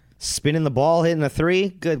 spinning the ball, hitting a 3.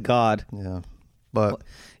 Good God. Yeah. But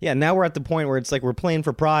now we're at the point where it's like we're playing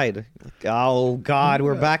for pride. Oh God,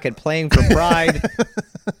 we're back at playing for pride.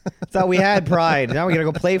 Thought we had pride. Now we gotta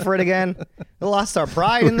go play for it again. We lost our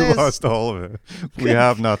pride in this. We lost all of it. We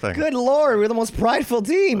have nothing. Good Lord, we're the most prideful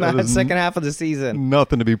team at the second half of the season.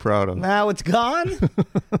 Nothing to be proud of. Now it's gone.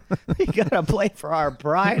 We gotta play for our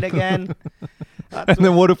pride again. And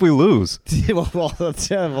then what if we lose? Well, it's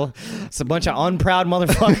a bunch of unproud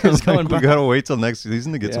motherfuckers going back. We gotta wait till next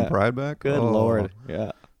season to get some pride back. Good Lord,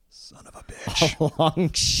 yeah. Son of a bitch.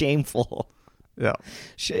 Long, shameful. Yeah.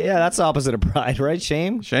 Yeah, that's the opposite of pride, right?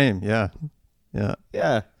 Shame? Shame, yeah.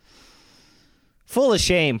 Yeah. Full of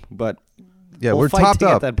shame, but we're topped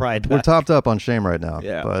up. That pride back. We're topped up on shame right now.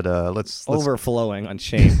 Yeah. But let's overflowing on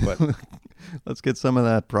shame, but let's get some of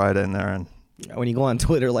that pride in there. And when you go on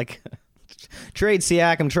Twitter, like trade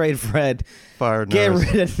Siakam, trade Fred, fire Nurse. Get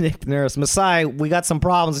rid of Nick Nurse. Masai, we got some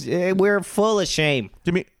problems. We're full of shame.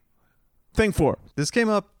 Give me thing 4. This came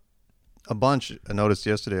up a bunch. I noticed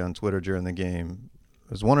yesterday on Twitter during the game.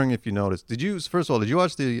 was wondering if you noticed. First of all, did you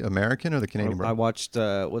watch the American or the Canadian? I watched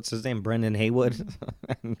what's his name, Brendan Haywood,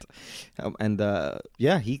 and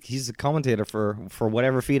yeah, he's a commentator for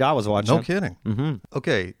whatever feed I was watching. No kidding. Mm-hmm.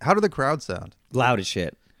 Okay, how did the crowd sound? Loud as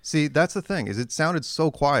shit. See, that's the thing, is it sounded so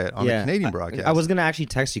quiet on the Canadian broadcast. I was going to actually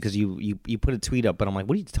text you because you put a tweet up, but I'm like,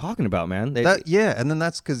 what are you talking about, man? And then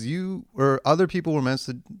that's because you or other people were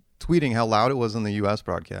tweeting how loud it was in the U.S.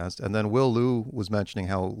 broadcast, and then Will Liu was mentioning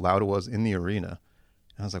how loud it was in the arena.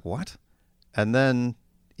 And I was like, what? And then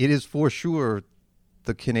it is for sure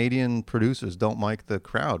the Canadian producers don't mic the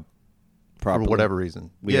crowd properly. For whatever reason.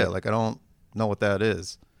 Weird. Yeah, like I don't know what that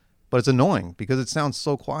is. But it's annoying because it sounds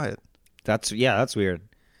so quiet. That's weird.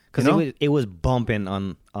 Because it was bumping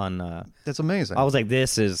on. That's amazing. I was like,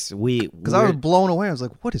 this is because I was blown away. I was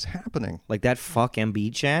like, what is happening? Like that fuck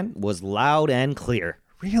MB chant was loud and clear.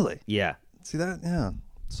 Really? Yeah. See that? Yeah.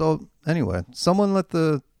 So anyway, someone let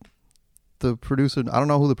the producer. I don't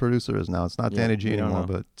know who the producer is now. It's not Danny G anymore.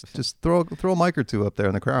 But just throw a mic or two up there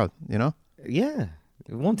in the crowd. You know? Yeah.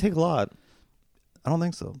 It won't take a lot. I don't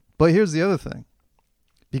think so. But here's the other thing.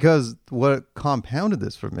 Because what compounded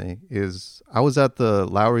this for me is I was at the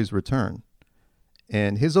Lowry's return,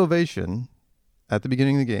 and his ovation at the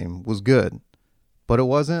beginning of the game was good, but it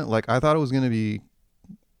wasn't like I thought it was going to be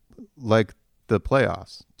like the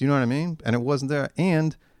playoffs. Do you know what I mean? And it wasn't there.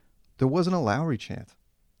 And there wasn't a Lowry chant,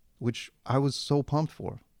 which I was so pumped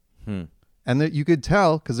for. And that you could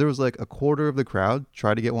tell because there was like a quarter of the crowd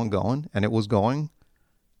try to get one going, and it was going,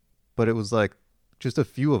 but it was like just a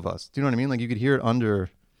few of us. Do you know what I mean? Like you could hear it under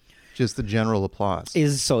just the general applause.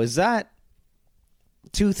 Is that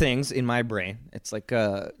two things in my brain? It's like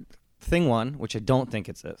thing one, which I don't think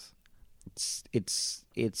it's this. It's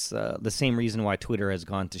the same reason why Twitter has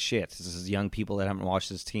gone to shit. This is young people that haven't watched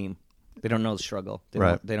this team. They don't know the struggle.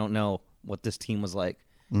 They don't know what this team was like.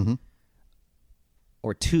 Mm-hmm.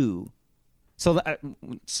 Or two. So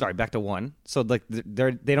sorry, back to one. So like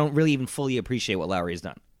they don't really even fully appreciate what Lowry has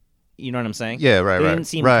done. You know what I'm saying? Yeah, right. They didn't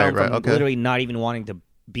seem to come from literally not even wanting to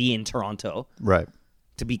be in Toronto, right?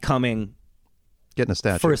 To becoming getting a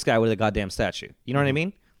statue, first guy with a goddamn statue. You know what I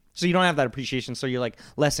mean? So you don't have that appreciation. So you're like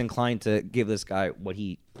less inclined to give this guy what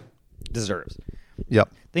he deserves.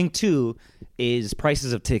 Yep. Thing two is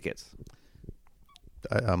prices of tickets.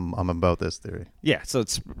 I'm about this theory. Yeah. So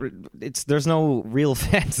it's there's no real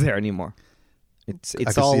fans there anymore.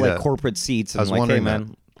 It's all like that. Corporate seats. And I was like, hey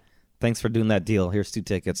man, thanks for doing that deal. Here's 2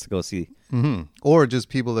 tickets to go see. Mm-hmm. Or just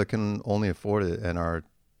people that can only afford it and are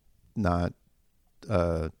not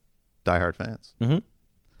diehard fans. Mm-hmm.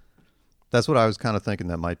 That's what I was kind of thinking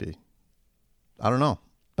that might be. I don't know.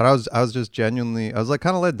 But I was just genuinely, I was like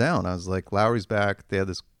kind of let down. I was like, Lowry's back. They had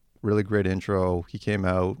this really great intro. He came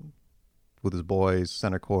out with his boys,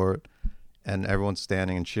 center court, and everyone's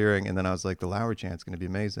standing and cheering. And then I was like, the Lowry chant's going to be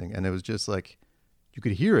amazing. And it was just like, you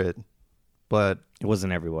could hear it, but it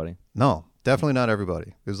wasn't everybody. No, definitely not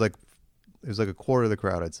everybody. It was like a quarter of the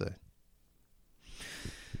crowd, I'd say.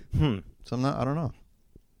 So I don't know.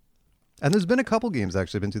 And there's been a couple games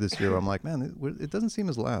actually been to this year where I'm like, man, it doesn't seem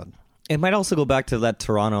as loud. It might also go back to that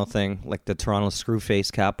Toronto thing, like the Toronto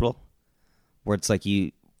Screwface Capital, where it's like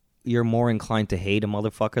you're more inclined to hate a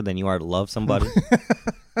motherfucker than you are to love somebody.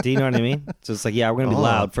 Do you know what I mean? So it's like, yeah, we're going to be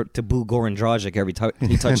loud to boo Goran Dragic every time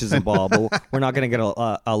he touches the ball, but we're not going to get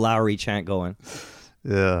a Lowry chant going.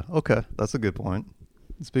 Yeah, okay. That's a good point.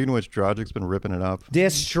 Speaking of which, Dragic's been ripping it up.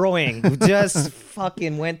 Destroying. Just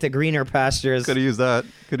fucking went to greener pastures. Could have used that.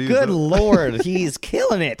 Good Lord. He's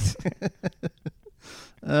killing it.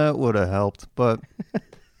 That would have helped, but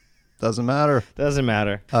doesn't matter. Doesn't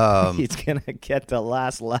matter. He's going to get the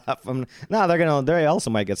last laugh. They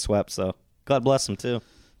also might get swept, so God bless them too.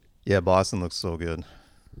 Yeah, Boston looks so good.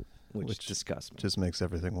 Which disgusts me. Just makes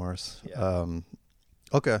everything worse. Yeah.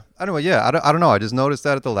 Okay. Anyway, yeah, I don't know. I just noticed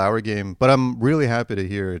that at the Lowry game, but I'm really happy to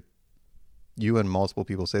hear you and multiple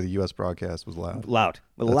people say the U.S. broadcast was loud. Loud.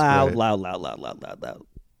 I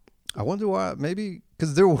wonder why. Maybe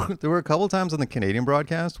because there were a couple times on the Canadian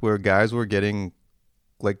broadcast where guys were getting,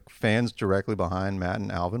 like fans directly behind Matt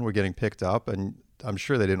and Alvin were getting picked up, and I'm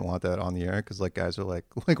sure they didn't want that on the air because like guys are like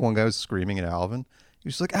one guy was screaming at Alvin. He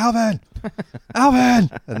was just like, Alvin, Alvin.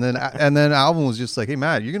 And then Alvin was just like, hey,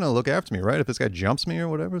 Matt, you're going to look after me, right? If this guy jumps me or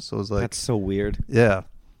whatever. So it was like. That's so weird. Yeah.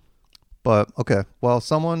 But, okay. Well,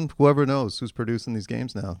 whoever knows who's producing these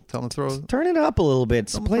games now, tell them to throw. Turn it up a little bit.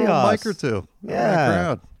 It's playoffs. Throw a mic or two. Yeah.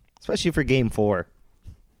 Crowd. Especially for game 4.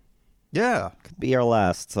 Yeah. Could be our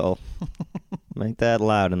last, so make that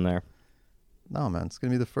loud in there. No, man. It's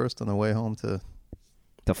going to be the first on the way home to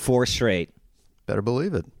 4 straight. Better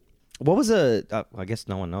believe it. What was I guess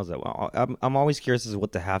no one knows that. Well, I'm always curious as to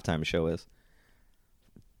what the halftime show is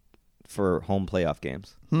for home playoff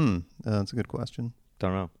games? That's a good question.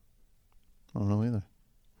 Don't know. I don't know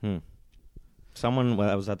either. Someone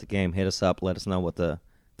that was at the game, hit us up. Let us know what the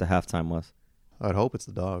halftime was. I'd hope it's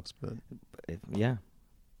the Dogs, but yeah,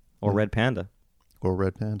 or Red Panda,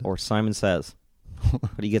 or Simon Says.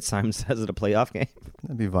 What do you get Simon Says at a playoff game?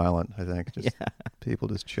 That'd be violent, I think. Just people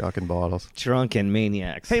just chucking bottles. Drunken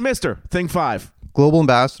maniacs. Hey, mister, thing 5. Global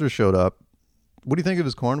ambassador showed up. What do you think of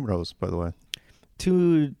his cornrows, by the way?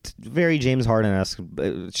 Very James Harden-esque.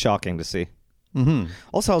 Shocking to see. Mm-hmm.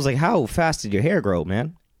 Also, I was like, how fast did your hair grow,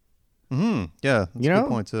 man? Mm-hmm. Yeah, that's a good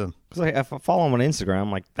point, too. Because if I follow him on Instagram,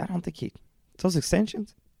 I'm like, I don't think those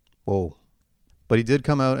extensions? Whoa. But he did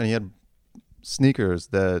come out and he had sneakers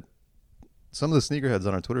that some of the sneakerheads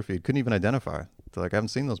on our Twitter feed couldn't even identify. They're like, I haven't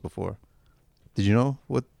seen those before. Did you know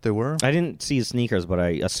what they were? I didn't see his sneakers, but I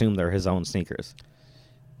assume they're his own sneakers.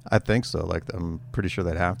 I think so. Like, I'm pretty sure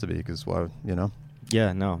they'd have to be because why, you know?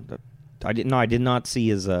 Yeah, no. I did not see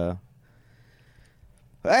his...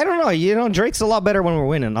 I don't know. You know, Drake's a lot better when we're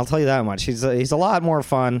winning. I'll tell you that much. He's a lot more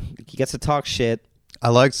fun. He gets to talk shit. I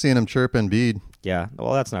like seeing him chirp Embiid. Yeah.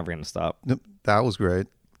 Well, that's never going to stop. That was great.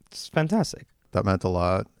 It's fantastic. That meant a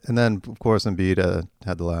lot. And then, of course, Embiid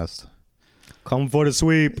had the last. Come for the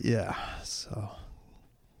sweep. Yeah. So.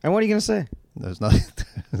 And what are you going to say? There's nothing.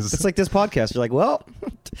 It's like this podcast. You're like, well,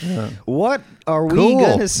 what are we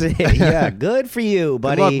going to say? Yeah, good for you,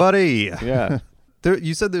 buddy. Good luck, buddy. Yeah.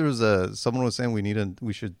 You said there was someone was saying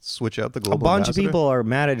we should switch out the global ambassador. Of people are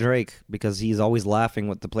mad at Drake because he's always laughing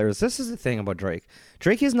with the players. This is the thing about Drake.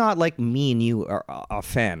 Drake is not like me and you are a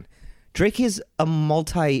fan. Drake is a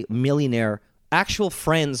multi-millionaire, actual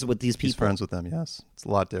friends with these people. He's friends with them, yes. It's a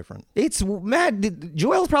lot different. It's mad.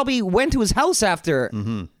 Joel probably went to his house after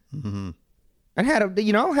and had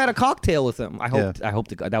a cocktail with him. I hope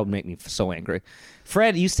that would make me so angry.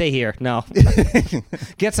 Fred, you stay here. No.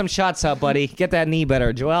 Get some shots up, buddy. Get that knee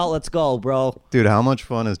better. Joel, let's go, bro. Dude, how much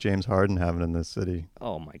fun is James Harden having in this city?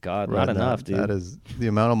 Oh, my God. Not enough, dude. That is the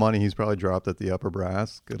amount of money he's probably dropped at the upper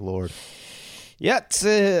brass. Good Lord. Yeah, it's,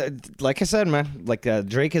 like I said, man, like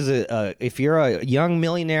Drake is if you're a young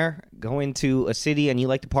millionaire going to a city and you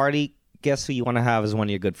like to party, guess who you want to have as one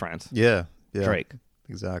of your good friends? Yeah. Drake.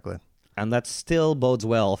 Exactly. And that still bodes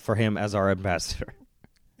well for him as our ambassador.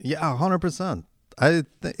 Yeah, 100%.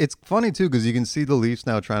 It's funny, too, because you can see the Leafs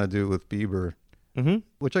now trying to do it with Bieber,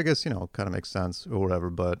 which I guess, kind of makes sense or whatever,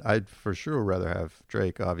 but I'd for sure rather have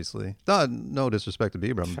Drake, obviously. No disrespect to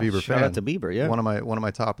Bieber. I'm a Bieber fan. Shout out to Bieber, yeah. One of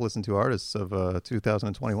my top listened to artists of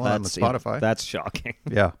 2021 on Spotify. That's shocking.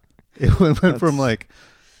 Yeah. It went from like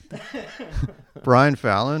Brian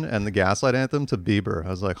Fallon and the Gaslight Anthem to Bieber. I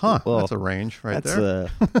was like, that's a range right there.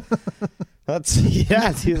 Dude,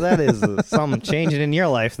 that is something changing in your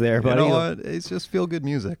life there, buddy. You know what? It's just feel good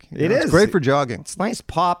music. It's great for jogging. It's nice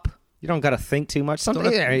pop. You don't got to think too much.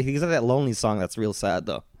 He's got that lonely song that's real sad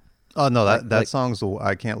though. Oh no, that song's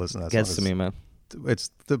I can't listen to that. Gets to me, man.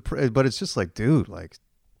 But it's just like, dude, like,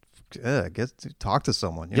 talk to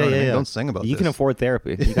someone. You know what I mean? Don't sing about this. You can afford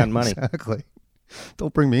therapy. You got money. Exactly.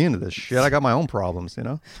 Don't bring me into this shit. I got my own problems,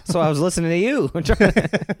 So I was listening to you. Trying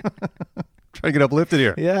to get uplifted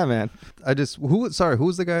here. Yeah, man. Who was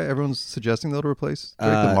the guy everyone's suggesting though to replace?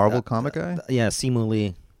 Drake, the Marvel comic guy? Yeah, Simu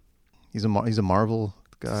Lee. He's a Marvel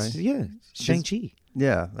guy. Yeah, Shang-Chi.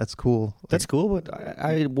 Yeah, that's cool. That's cool, but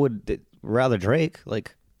I would rather Drake.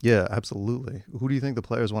 Like, yeah, absolutely. Who do you think the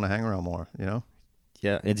players want to hang around more?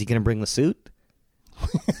 Yeah, is he gonna bring the suit?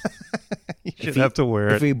 You should have to wear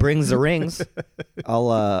it. If he brings the rings,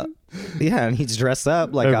 I'll and he's dressed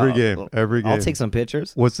up like every game. I'll take some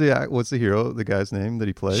pictures. What's the hero, the guy's name that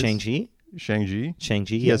he plays? Shang-Chi.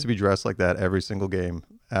 He has to be dressed like that every single game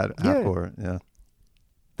at half court. Yeah.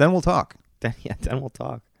 Then we'll talk. Then we'll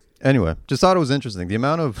talk. Anyway, just thought it was interesting. The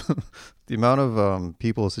amount of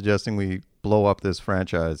people suggesting we blow up this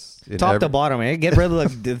franchise. Top to bottom, man. Get rid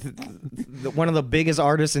of one of the biggest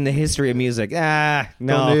artists in the history of music. No.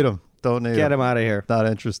 Don't need him. Get him out of here. Not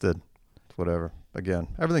interested. Whatever. Again,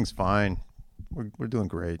 everything's fine. We're doing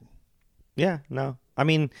great. Yeah, no. I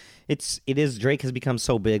mean, it is Drake has become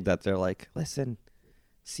so big that they're like, listen,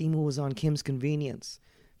 Simu was on Kim's Convenience.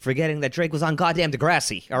 Forgetting that Drake was on goddamn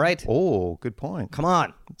Degrassi, all right? Oh, good point. Come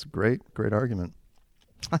on. That's a great argument.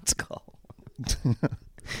 Let's go.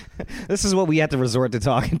 This is what we have to resort to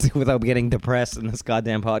talking to without getting depressed in this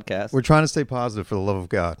goddamn podcast. We're trying to stay positive for the love of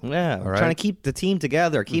God. Yeah, we're trying to keep the team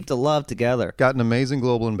together, keep the love together. Got an amazing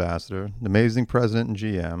global ambassador, an amazing president and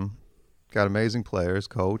GM. Got amazing players,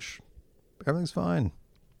 coach. Everything's fine.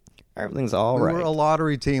 Everything's all right. We were a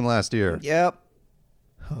lottery team last year. Yep.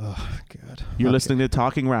 Oh, God. You're listening to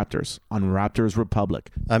Talking Raptors on Raptors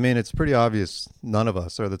Republic. I mean, it's pretty obvious none of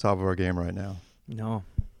us are at the top of our game right now. No.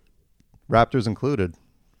 Raptors included.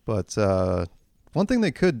 But one thing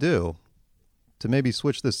they could do to maybe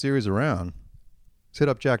switch this series around is hit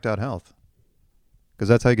up Jack.Health. Because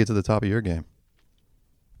that's how you get to the top of your game.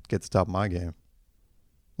 Get to the top of my game.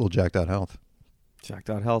 Little Jack.Health.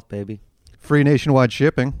 Jack.Health, baby. Free nationwide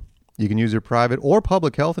shipping. You can use your private or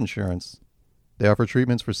public health insurance. They offer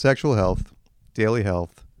treatments for sexual health, daily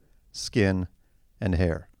health, skin, and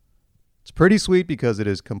hair. It's pretty sweet because it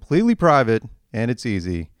is completely private and it's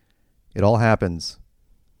easy. It all happens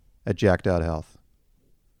at Jack.Health.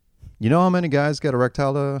 You know how many guys got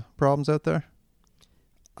erectile problems out there?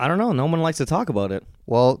 I don't know. No one likes to talk about it.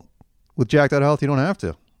 Well, with Jack.Health, you don't have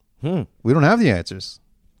to. We don't have the answers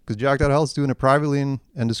because Jack.Health is doing it privately and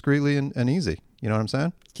discreetly and easy. You know what I'm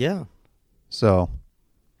saying? Yeah. So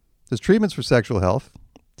there's treatments for sexual health,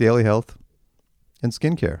 daily health, and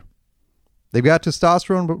skincare. They've got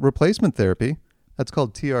testosterone replacement therapy. That's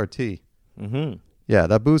called TRT. Mm-hmm. Yeah,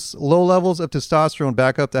 that boosts low levels of testosterone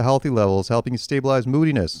back up to healthy levels, helping you stabilize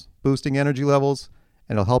moodiness, boosting energy levels,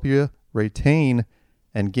 and it'll help you retain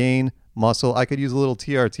and gain muscle. I could use a little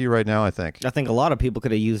TRT right now, I think. I think a lot of people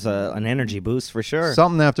could have used an energy boost for sure.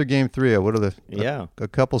 Something after game 3. What are a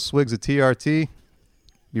couple swigs of TRT,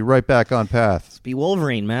 be right back on path. Let's be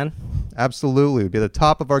Wolverine, man. Absolutely. Be the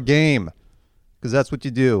top of our game because that's what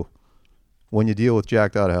you do when you deal with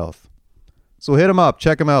Jack.Health. So hit them up.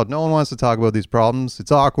 Check them out. No one wants to talk about these problems.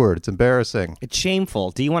 It's awkward. It's embarrassing. It's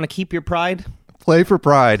shameful. Do you want to keep your pride? Play for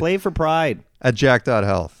pride. Play for pride. At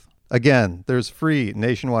Jack.Health. Again, there's free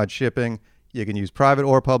nationwide shipping. You can use private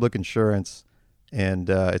or public insurance, and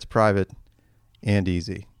it's private and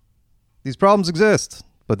easy. These problems exist,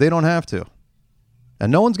 but they don't have to.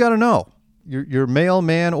 And no one's got to know. You're male,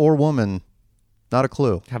 man, or woman, not a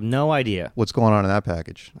clue. Have no idea what's going on in that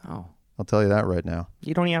package. Oh. I'll tell you that right now.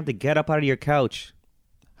 You don't even have to get up out of your couch.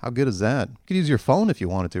 How good is that? You could use your phone if you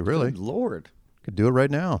wanted to, really. Good Lord. Could do it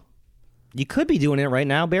right now. You could be doing it right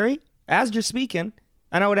now, Barry, as you're speaking,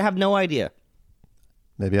 and I would have no idea.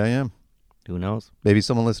 Maybe I am. Who knows? Maybe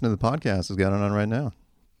someone listening to the podcast has got it on right now.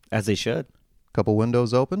 As they should. Couple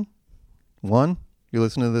windows open. One, you're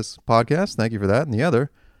listening to this podcast. Thank you for that. And the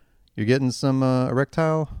other, you're getting some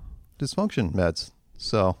erectile dysfunction meds.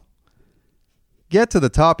 So get to the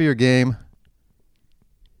top of your game.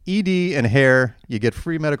 ED and hair, you get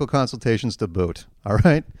free medical consultations to boot. All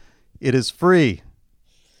right? It is free.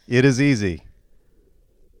 It is easy.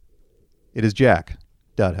 It is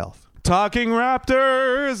Jack.Health. Talking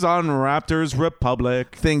Raptors on Raptors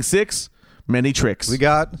Republic. Thing 6, many tricks. We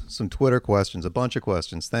got some Twitter questions, a bunch of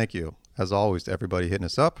questions. Thank you, as always, to everybody hitting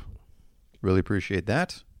us up. Really appreciate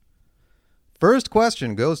that. First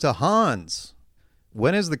question goes to Hans.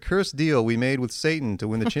 When is the cursed deal we made with Satan to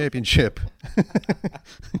win the championship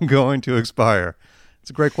going to expire? It's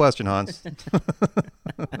a great question, Hans.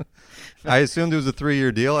 I assumed it was a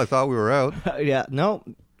 3-year deal. I thought we were out. No.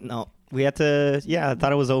 We had to, I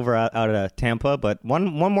thought it was over out of Tampa, but one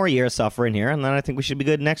more year suffering here, and then I think we should be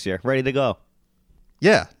good next year, ready to go.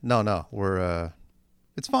 Yeah. No. We're,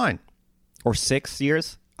 it's fine. Or 6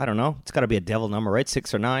 years? I don't know. It's got to be a devil number, right?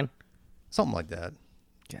 6 or 9? Something like that.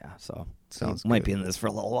 Yeah, so sounds might good. be in this for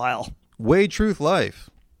a little while. Way Truth Life.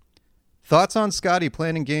 Thoughts on Scotty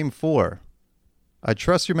playing in Game 4? I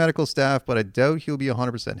trust your medical staff, but I doubt he'll be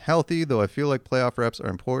 100% healthy, though I feel like playoff reps are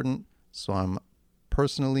important, so I'm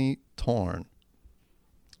personally torn.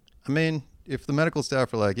 I mean, if the medical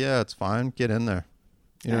staff are like, yeah, it's fine, get in there.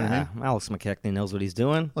 You know what I mean? Alex McKechnie knows what he's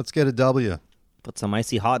doing. Let's get a W. Put some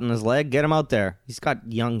icy hot in his leg, get him out there. He's got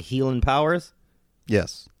young healing powers.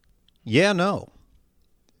 Yes. Yeah, no.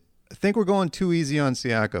 I think we're going too easy on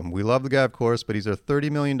Siakam. We love the guy, of course, but he's our $30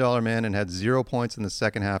 million man and had 0 points in the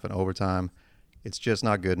second half in overtime. It's just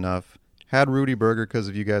not good enough. Had Rudy Burger because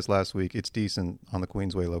of you guys last week. It's decent on the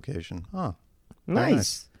Queensway location. Oh,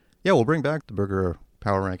 nice. Yeah, we'll bring back the Burger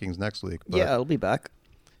power rankings next week. But yeah, it'll be back.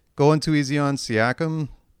 Going too easy on Siakam.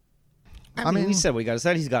 I mean, we said we got to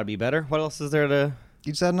say he's got to be better. What else is there to...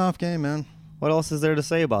 He just had an off game, man. What else is there to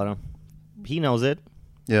say about him? He knows it.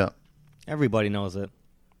 Yeah. Everybody knows it.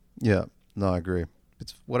 Yeah. No, I agree.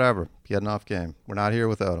 It's whatever. He had an off game. We're not here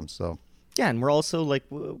without him, so... Yeah, and we're also like...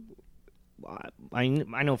 I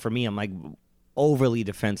know for me, I'm like overly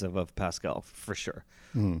defensive of Pascal, for sure.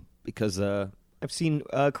 Because I've seen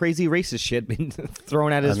crazy racist shit being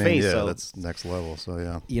thrown at his face. Yeah, so, that's next level, so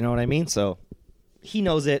yeah. You know what I mean? So he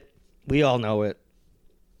knows it. We all know it.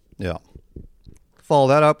 Yeah. Follow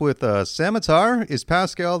that up with Samatar. Is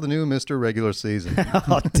Pascal the new Mr. Regular Season?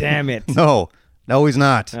 Oh, damn it. No. No, he's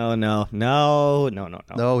not. No.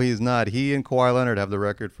 No, he's not. He and Kawhi Leonard have the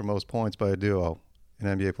record for most points by a duo in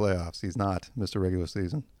NBA playoffs. He's not Mr. Regular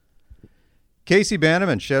Season. Casey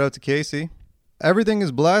Bannerman, shout out to Casey. Everything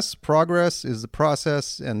is blessed. Progress is the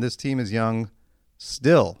process, and this team is young.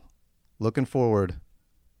 Still looking forward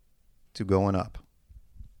to going up.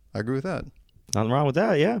 I agree with that. Nothing wrong with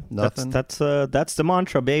that, yeah. Nothing. That's the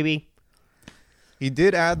mantra, baby. He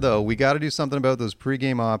did add, though, we got to do something about those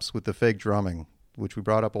pregame ops with the fake drumming, which we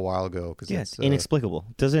brought up a while ago. Yeah, it's inexplicable.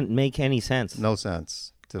 Doesn't make any sense. No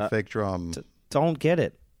sense to fake drum. Don't get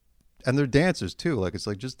it. And they're dancers, too. Like, it's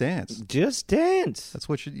like, just dance. Just dance. That's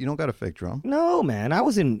what you don't got a fake drum. No, man.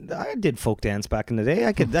 I did folk dance back in the day.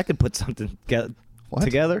 I could put something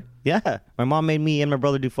together. Yeah. My mom made me and my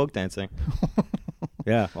brother do folk dancing.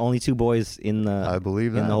 Yeah, only 2 boys in the I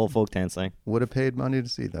believe that. in the whole folk dance thing. Would have paid money to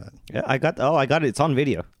see that. Yeah, I got it. It's on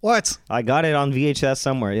video. What? I got it on VHS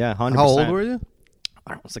somewhere. Yeah, 100%. How old were you?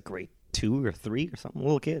 I don't know, it was like grade 2 or 3 or something. A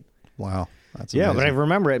little kid. Wow, that's yeah, amazing. but I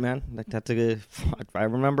remember it, man. I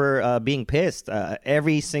remember being pissed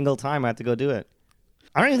every single time I had to go do it.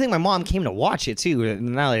 I don't even think my mom came to watch it too.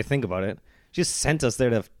 Now that I think about it, she just sent us there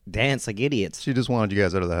to dance like idiots. She just wanted you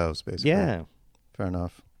guys out of the house, basically. Yeah, fair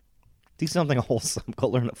enough. Do something wholesome. Go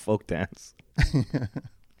learn a folk dance.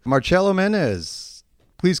 Marcello Menez,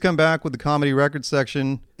 please come back with the comedy record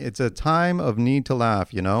section. It's a time of need to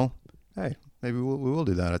laugh, you know? Hey, maybe we will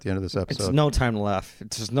do that at the end of this episode. It's no time to laugh.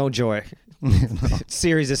 It's just no joy.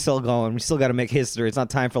 Series is still going. We still got to make history. It's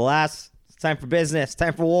not time for laughs. It's time for business.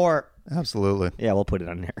 Time for war. Absolutely. Yeah, we'll put it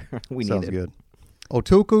on there. We Sounds need it. good.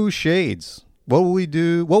 Otoku Shades. What will we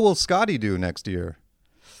do? What will Scotty do next year?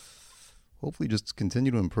 Hopefully just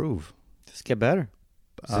continue to improve. Just get better.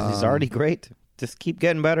 He's already great. Just keep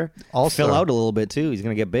getting better. All-Star. Fill out a little bit, too. He's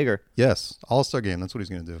going to get bigger. Yes. All-Star game. That's what he's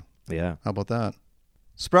going to do. Yeah. How about that?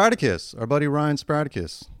 Spartacus. Our buddy Ryan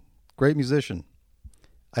Spartacus. Great musician.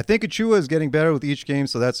 I think Achua is getting better with each game,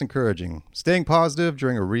 so that's encouraging. Staying positive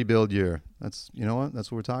during a rebuild year. You know what?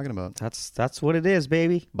 That's what we're talking about. That's what it is,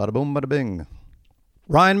 baby. Bada boom, bada bing.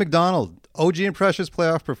 Ryan McDonald. OG and Precious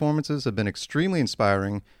playoff performances have been extremely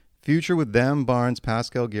inspiring. Future with them, Barnes,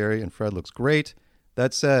 Pascal, Gary, and Fred looks great.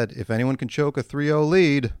 That said, if anyone can choke a 3-0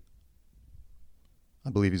 lead,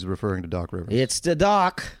 I believe he's referring to Doc Rivers. It's the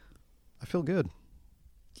Doc. I feel good.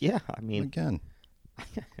 Yeah, I mean, Again.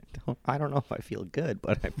 I don't know if I feel good,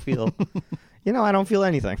 but I feel, I don't feel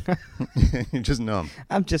anything. You're just numb.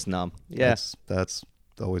 I'm just numb. Yeah. That's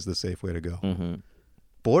always the safe way to go. Mm-hmm.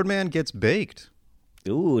 Boardman gets baked.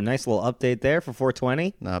 Ooh, nice little update there for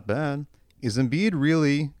 420. Not bad. Is Embiid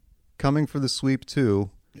really coming for the sweep too?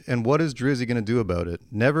 And what is Drizzy going to do about it?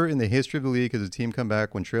 Never in the history of the league has a team come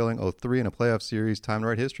back when trailing 0-3 in a playoff series. Time to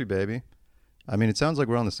write history, baby. I mean, it sounds like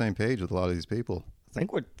we're on the same page with a lot of these people. I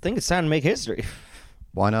think it's time to make history.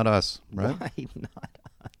 Why not us, right? Why not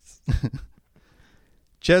us?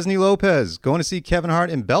 Chesney Lopez, going to see Kevin Hart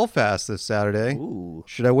in Belfast this Saturday. Ooh.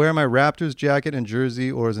 Should I wear my Raptors jacket and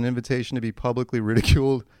jersey, or is an invitation to be publicly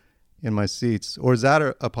ridiculed in my seats? Or is that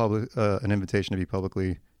an invitation to be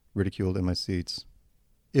publicly ridiculed in my seats,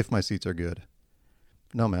 if my seats are good?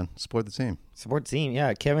 No, man. Support the team. Support the team.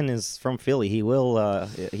 Yeah, Kevin is from Philly. He will.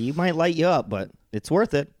 He might light you up, but it's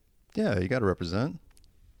worth it. Yeah, you got to represent.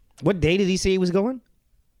 What day did he say he was going?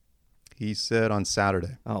 He said on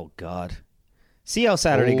Saturday. Oh, God. See how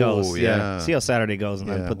Saturday goes. Yeah. See how Saturday goes, and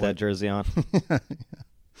then put that jersey on.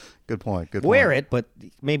 Good point. Wear it, but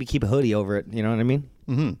maybe keep a hoodie over it. You know what I mean?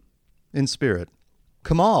 Mm-hmm. In spirit.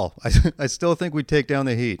 Kamal, I still think we'd take down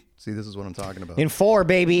the Heat. See, this is what I'm talking about. In 4,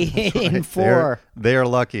 baby. In 4. They're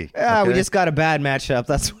lucky. Yeah, okay? We just got a bad matchup.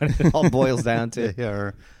 That's what it all boils down to. They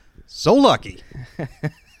are so lucky.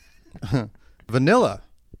 Vanilla.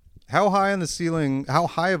 How high of a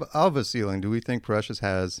ceiling do we think Precious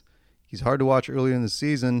has? He's hard to watch early in the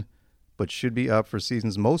season, but should be up for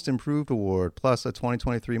season's Most Improved award, plus a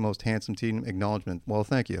 2023 Most Handsome Team acknowledgement. Well,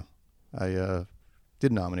 thank you. I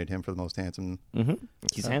did nominate him for the Most Handsome. Mm-hmm.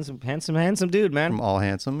 He's handsome dude, man. From All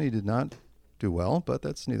Handsome. He did not do well, but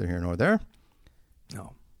that's neither here nor there.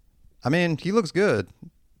 No. I mean, he looks good.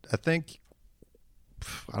 I think,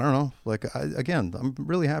 I don't know. Again, I'm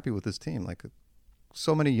really happy with this team. Like,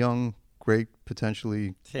 so many young, great,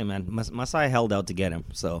 potentially. Hey, man, Masai held out to get him,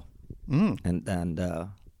 so. And the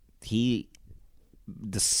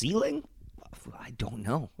ceiling, I don't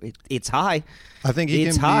know. It's high. I think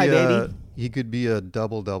it's high, baby. He could be a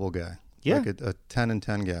double guy. Yeah, like a 10 and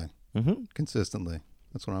 10 guy. Mm-hmm. Consistently.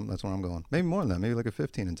 That's where I'm going. Maybe more than that. Maybe like a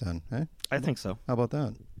 15 and 10. Eh? I think so. How about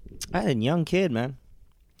that? I had a young kid, man.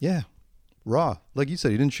 Yeah, raw. Like you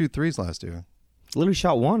said, he didn't shoot threes last year. Literally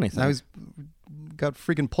shot one, I think. Now he's got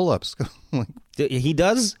freaking pull-ups. He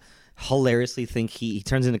does hilariously think he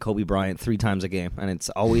turns into Kobe Bryant 3 times a game, and it's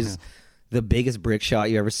always the biggest brick shot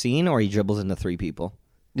you ever seen, or he dribbles into 3 people.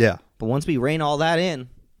 Yeah. But once we rein all that in,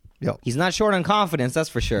 he's not short on confidence, that's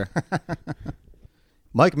for sure.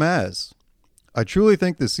 Mike Maz. I truly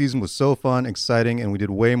think this season was so fun, exciting, and we did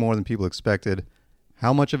way more than people expected.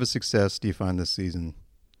 How much of a success do you find this season?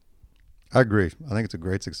 I agree. I think it's a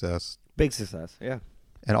great success. Big success, yeah.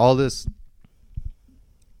 And all these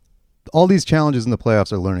challenges in the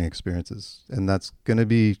playoffs are learning experiences, and that's going to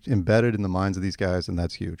be embedded in the minds of these guys, and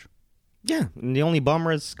that's huge. Yeah, and the only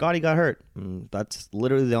bummer is Scotty got hurt. That's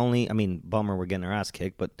literally the only. I mean, bummer we're getting our ass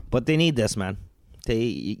kicked, but they need this, man.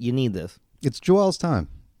 You need this. It's Joel's time.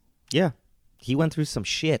 Yeah, he went through some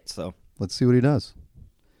shit, so let's see what he does.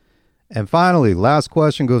 And finally, last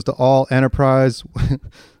question goes to All Enterprise.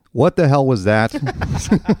 What the hell was that?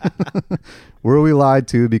 Were we lied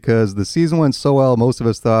to? Because the season went so well, most of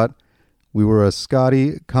us thought we were a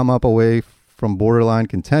Scotty come up away from borderline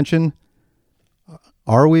contention.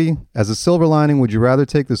 Are we? As a silver lining, would you rather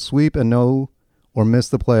take the sweep and know, or miss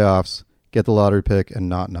the playoffs, get the lottery pick and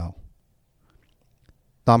not know?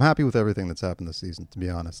 I'm happy with everything that's happened this season, to be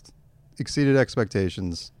honest. Exceeded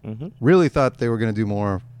expectations. Mm-hmm. Really thought they were going to do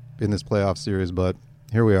more in this playoff series, but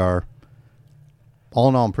here we are. All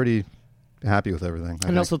in all, I'm pretty happy with everything.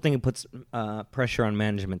 I also think it puts pressure on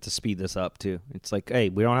management to speed this up, too. It's like, hey,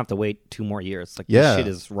 we don't have to wait 2 more years. Like, this shit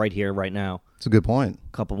is right here, right now. It's a good point.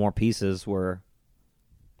 A couple more pieces we're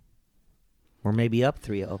maybe up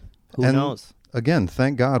 3-0. Who knows? Again,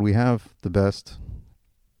 thank God we have the best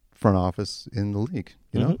front office in the league.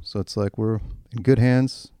 You know, so it's like we're in good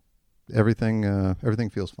hands. Everything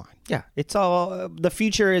feels fine. Yeah, it's all the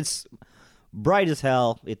future is bright as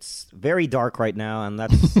hell. It's very dark right now, and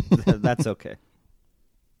that's that's okay.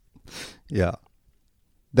 Yeah.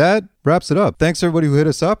 That wraps it up. Thanks everybody who hit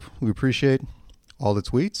us up. We appreciate all the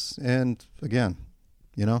tweets. And again,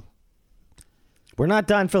 you know, we're not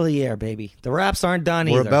done for the year, baby. The Raps aren't done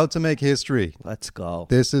either. We're about to make history. Let's go.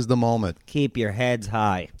 This is the moment. Keep your heads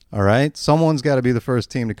high. All right? Someone's got to be the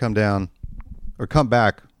first team to come down or come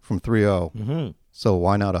back from 3-0. Mm-hmm. So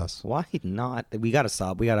why not us? Why not? We got to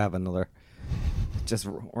stop. We got to have another. Just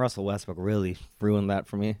Russell Westbrook really ruined that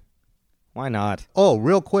for me. Why not? Oh,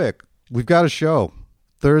 real quick. We've got a show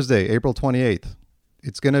Thursday, April 28th.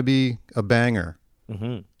 It's going to be a banger.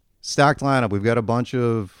 Mm-hmm. Stacked lineup. We've got a bunch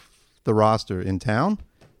of the roster in town,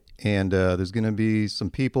 and there's going to be some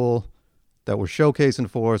people that we're showcasing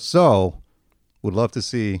for. So would love to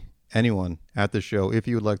see anyone at the show. If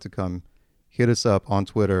you would like to come, hit us up on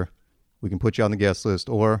Twitter. We can put you on the guest list,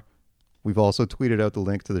 or we've also tweeted out the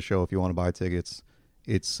link to the show if you want to buy tickets.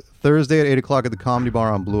 It's Thursday at 8 o'clock at the Comedy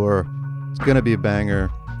Bar on Bloor. It's going to be a banger.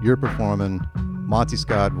 You're performing. Monty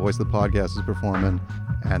Scott, voice of the podcast, is performing.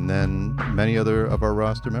 And then many other of our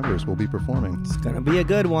roster members will be performing. It's going to be a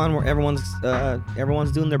good one where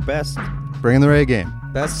everyone's doing their best. Bringing their A game.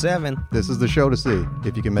 Best 7. This is the show to see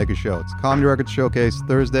if you can make a show. It's Comedy Records Showcase,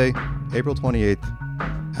 Thursday, April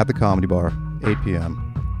 28th at the Comedy Bar, 8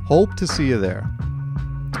 p.m. Hope to see you there.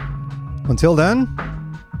 Until then,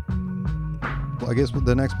 well, I guess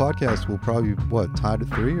the next podcast will probably be, tied at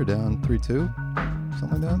 3 or down 3-2?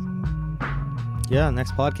 Something like that? Yeah,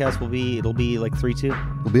 next podcast it'll be like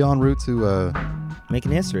 3-2. We'll be en route to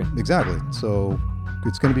making history. Exactly. So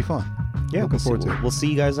it's going to be fun. Yeah, looking forward to it. We'll see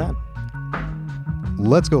you guys then.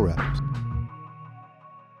 Let's go, Raptors.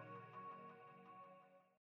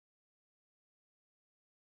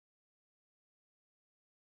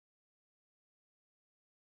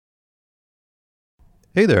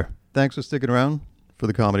 Hey there. Thanks for sticking around for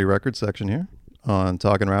the Comedy Records section here on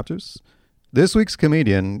Talking Raptors. This week's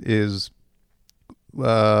comedian is,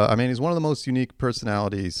 he's one of the most unique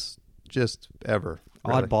personalities just ever.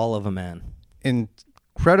 Really. Oddball of a man.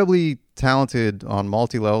 Incredibly talented on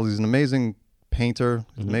multi-levels. He's an amazing painter,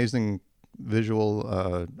 amazing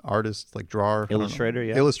visual artist, like drawer. Illustrator,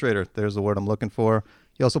 yeah. Illustrator, there's the word I'm looking for.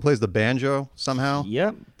 He also plays the banjo somehow.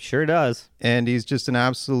 Yep, sure does. And he's just an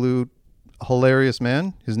absolute hilarious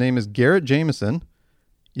man. His name is Garrett Jameson.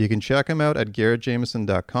 You can check him out at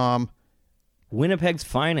garrettjameson.com. Winnipeg's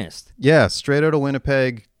finest. Yeah, straight out of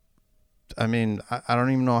Winnipeg. I mean, I don't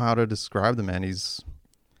even know how to describe the man. He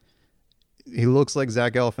looks like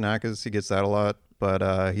Zach Galifianakis. He gets that a lot,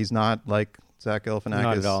 but he's not like Zach Galifianakis.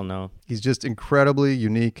 Not at all, no. He's just incredibly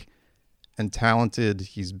unique and talented.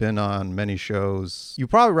 He's been on many shows. You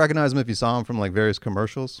probably recognize him if you saw him from like various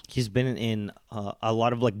commercials. He's been in a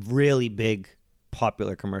lot of like really big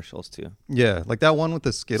popular commercials too. Yeah, like that one with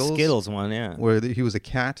the Skittles. Skittles one, yeah. Where he was a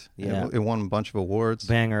cat. Yeah. It won a bunch of awards.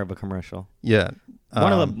 Banger of a commercial. Yeah.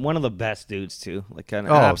 One of the best dudes too. Like an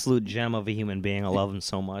absolute gem of a human being. I love him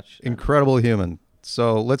so much. Incredible human.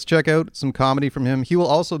 So let's check out some comedy from him. He will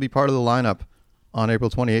also be part of the lineup on April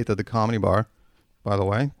 28th at the Comedy Bar, by the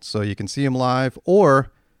way. So you can see him live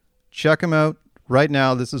or check him out right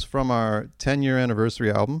now. This is from our 10-year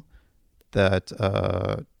anniversary album that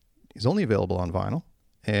is only available on vinyl.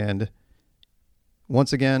 And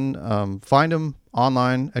once again, find him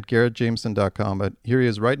online at GarrettJameson.com. But here he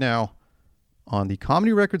is right now on the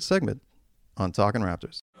Comedy Records segment on Talkin'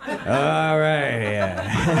 Raptors. All right,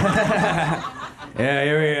 yeah. Yeah,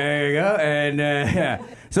 here you go. And yeah.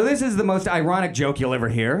 So this is the most ironic joke you'll ever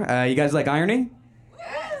hear. You guys like irony?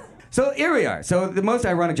 So here we are. So the most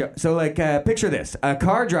ironic joke. So like, picture this. A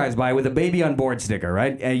car drives by with a baby on board sticker,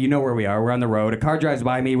 right? You know where we are. We're on the road. A car drives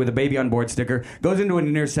by me with a baby on board sticker, goes into an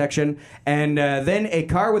intersection, and then a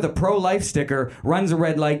car with a pro-life sticker runs a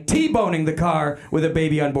red light, T-boning the car with a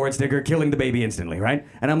baby on board sticker, killing the baby instantly, right?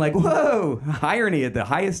 And I'm like, whoa, irony at the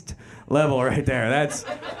highest level right there.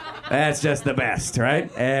 That's just the best, right?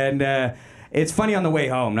 And it's funny on the way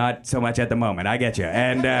home, not so much at the moment. I get you.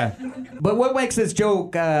 And but what makes this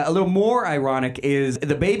joke a little more ironic is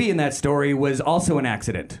the baby in that story was also an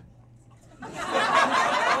accident.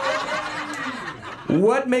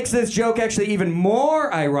 What makes this joke actually even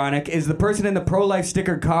more ironic is the person in the pro-life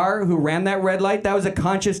sticker car who ran that red light, that was a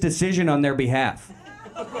conscious decision on their behalf.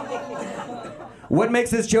 What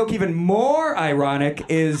makes this joke even more ironic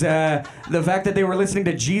is the fact that they were listening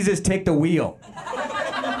to Jesus Take the Wheel.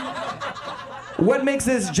 What makes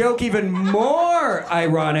this joke even more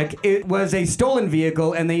ironic, it was a stolen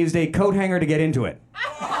vehicle and they used a coat hanger to get into it.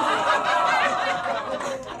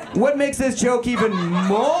 What makes this joke even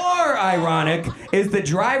more ironic is the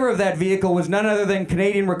driver of that vehicle was none other than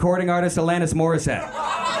Canadian recording artist Alanis Morissette.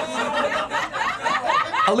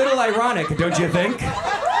 A little ironic, don't you think?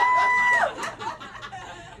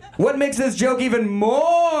 What makes this joke even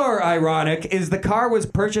more ironic is the car was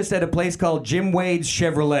purchased at a place called Jim Wade's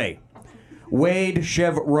Chevrolet. Wade,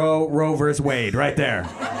 Chev, Rovers, Wade, right there.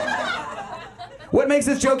 What makes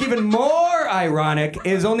this joke even more ironic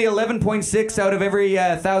is only 11.6 out of every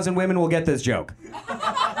 1,000 women will get this joke.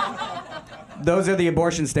 Those are the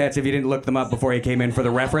abortion stats if you didn't look them up before you came in for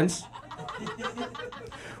the reference.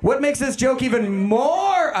 What makes this joke even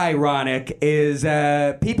more ironic is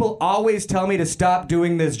people always tell me to stop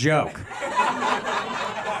doing this joke.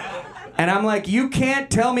 And I'm like, you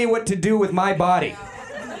can't tell me what to do with my body.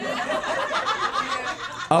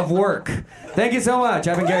 Of work. Thank you so much.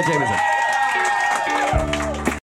 I've been Garrett Jameson.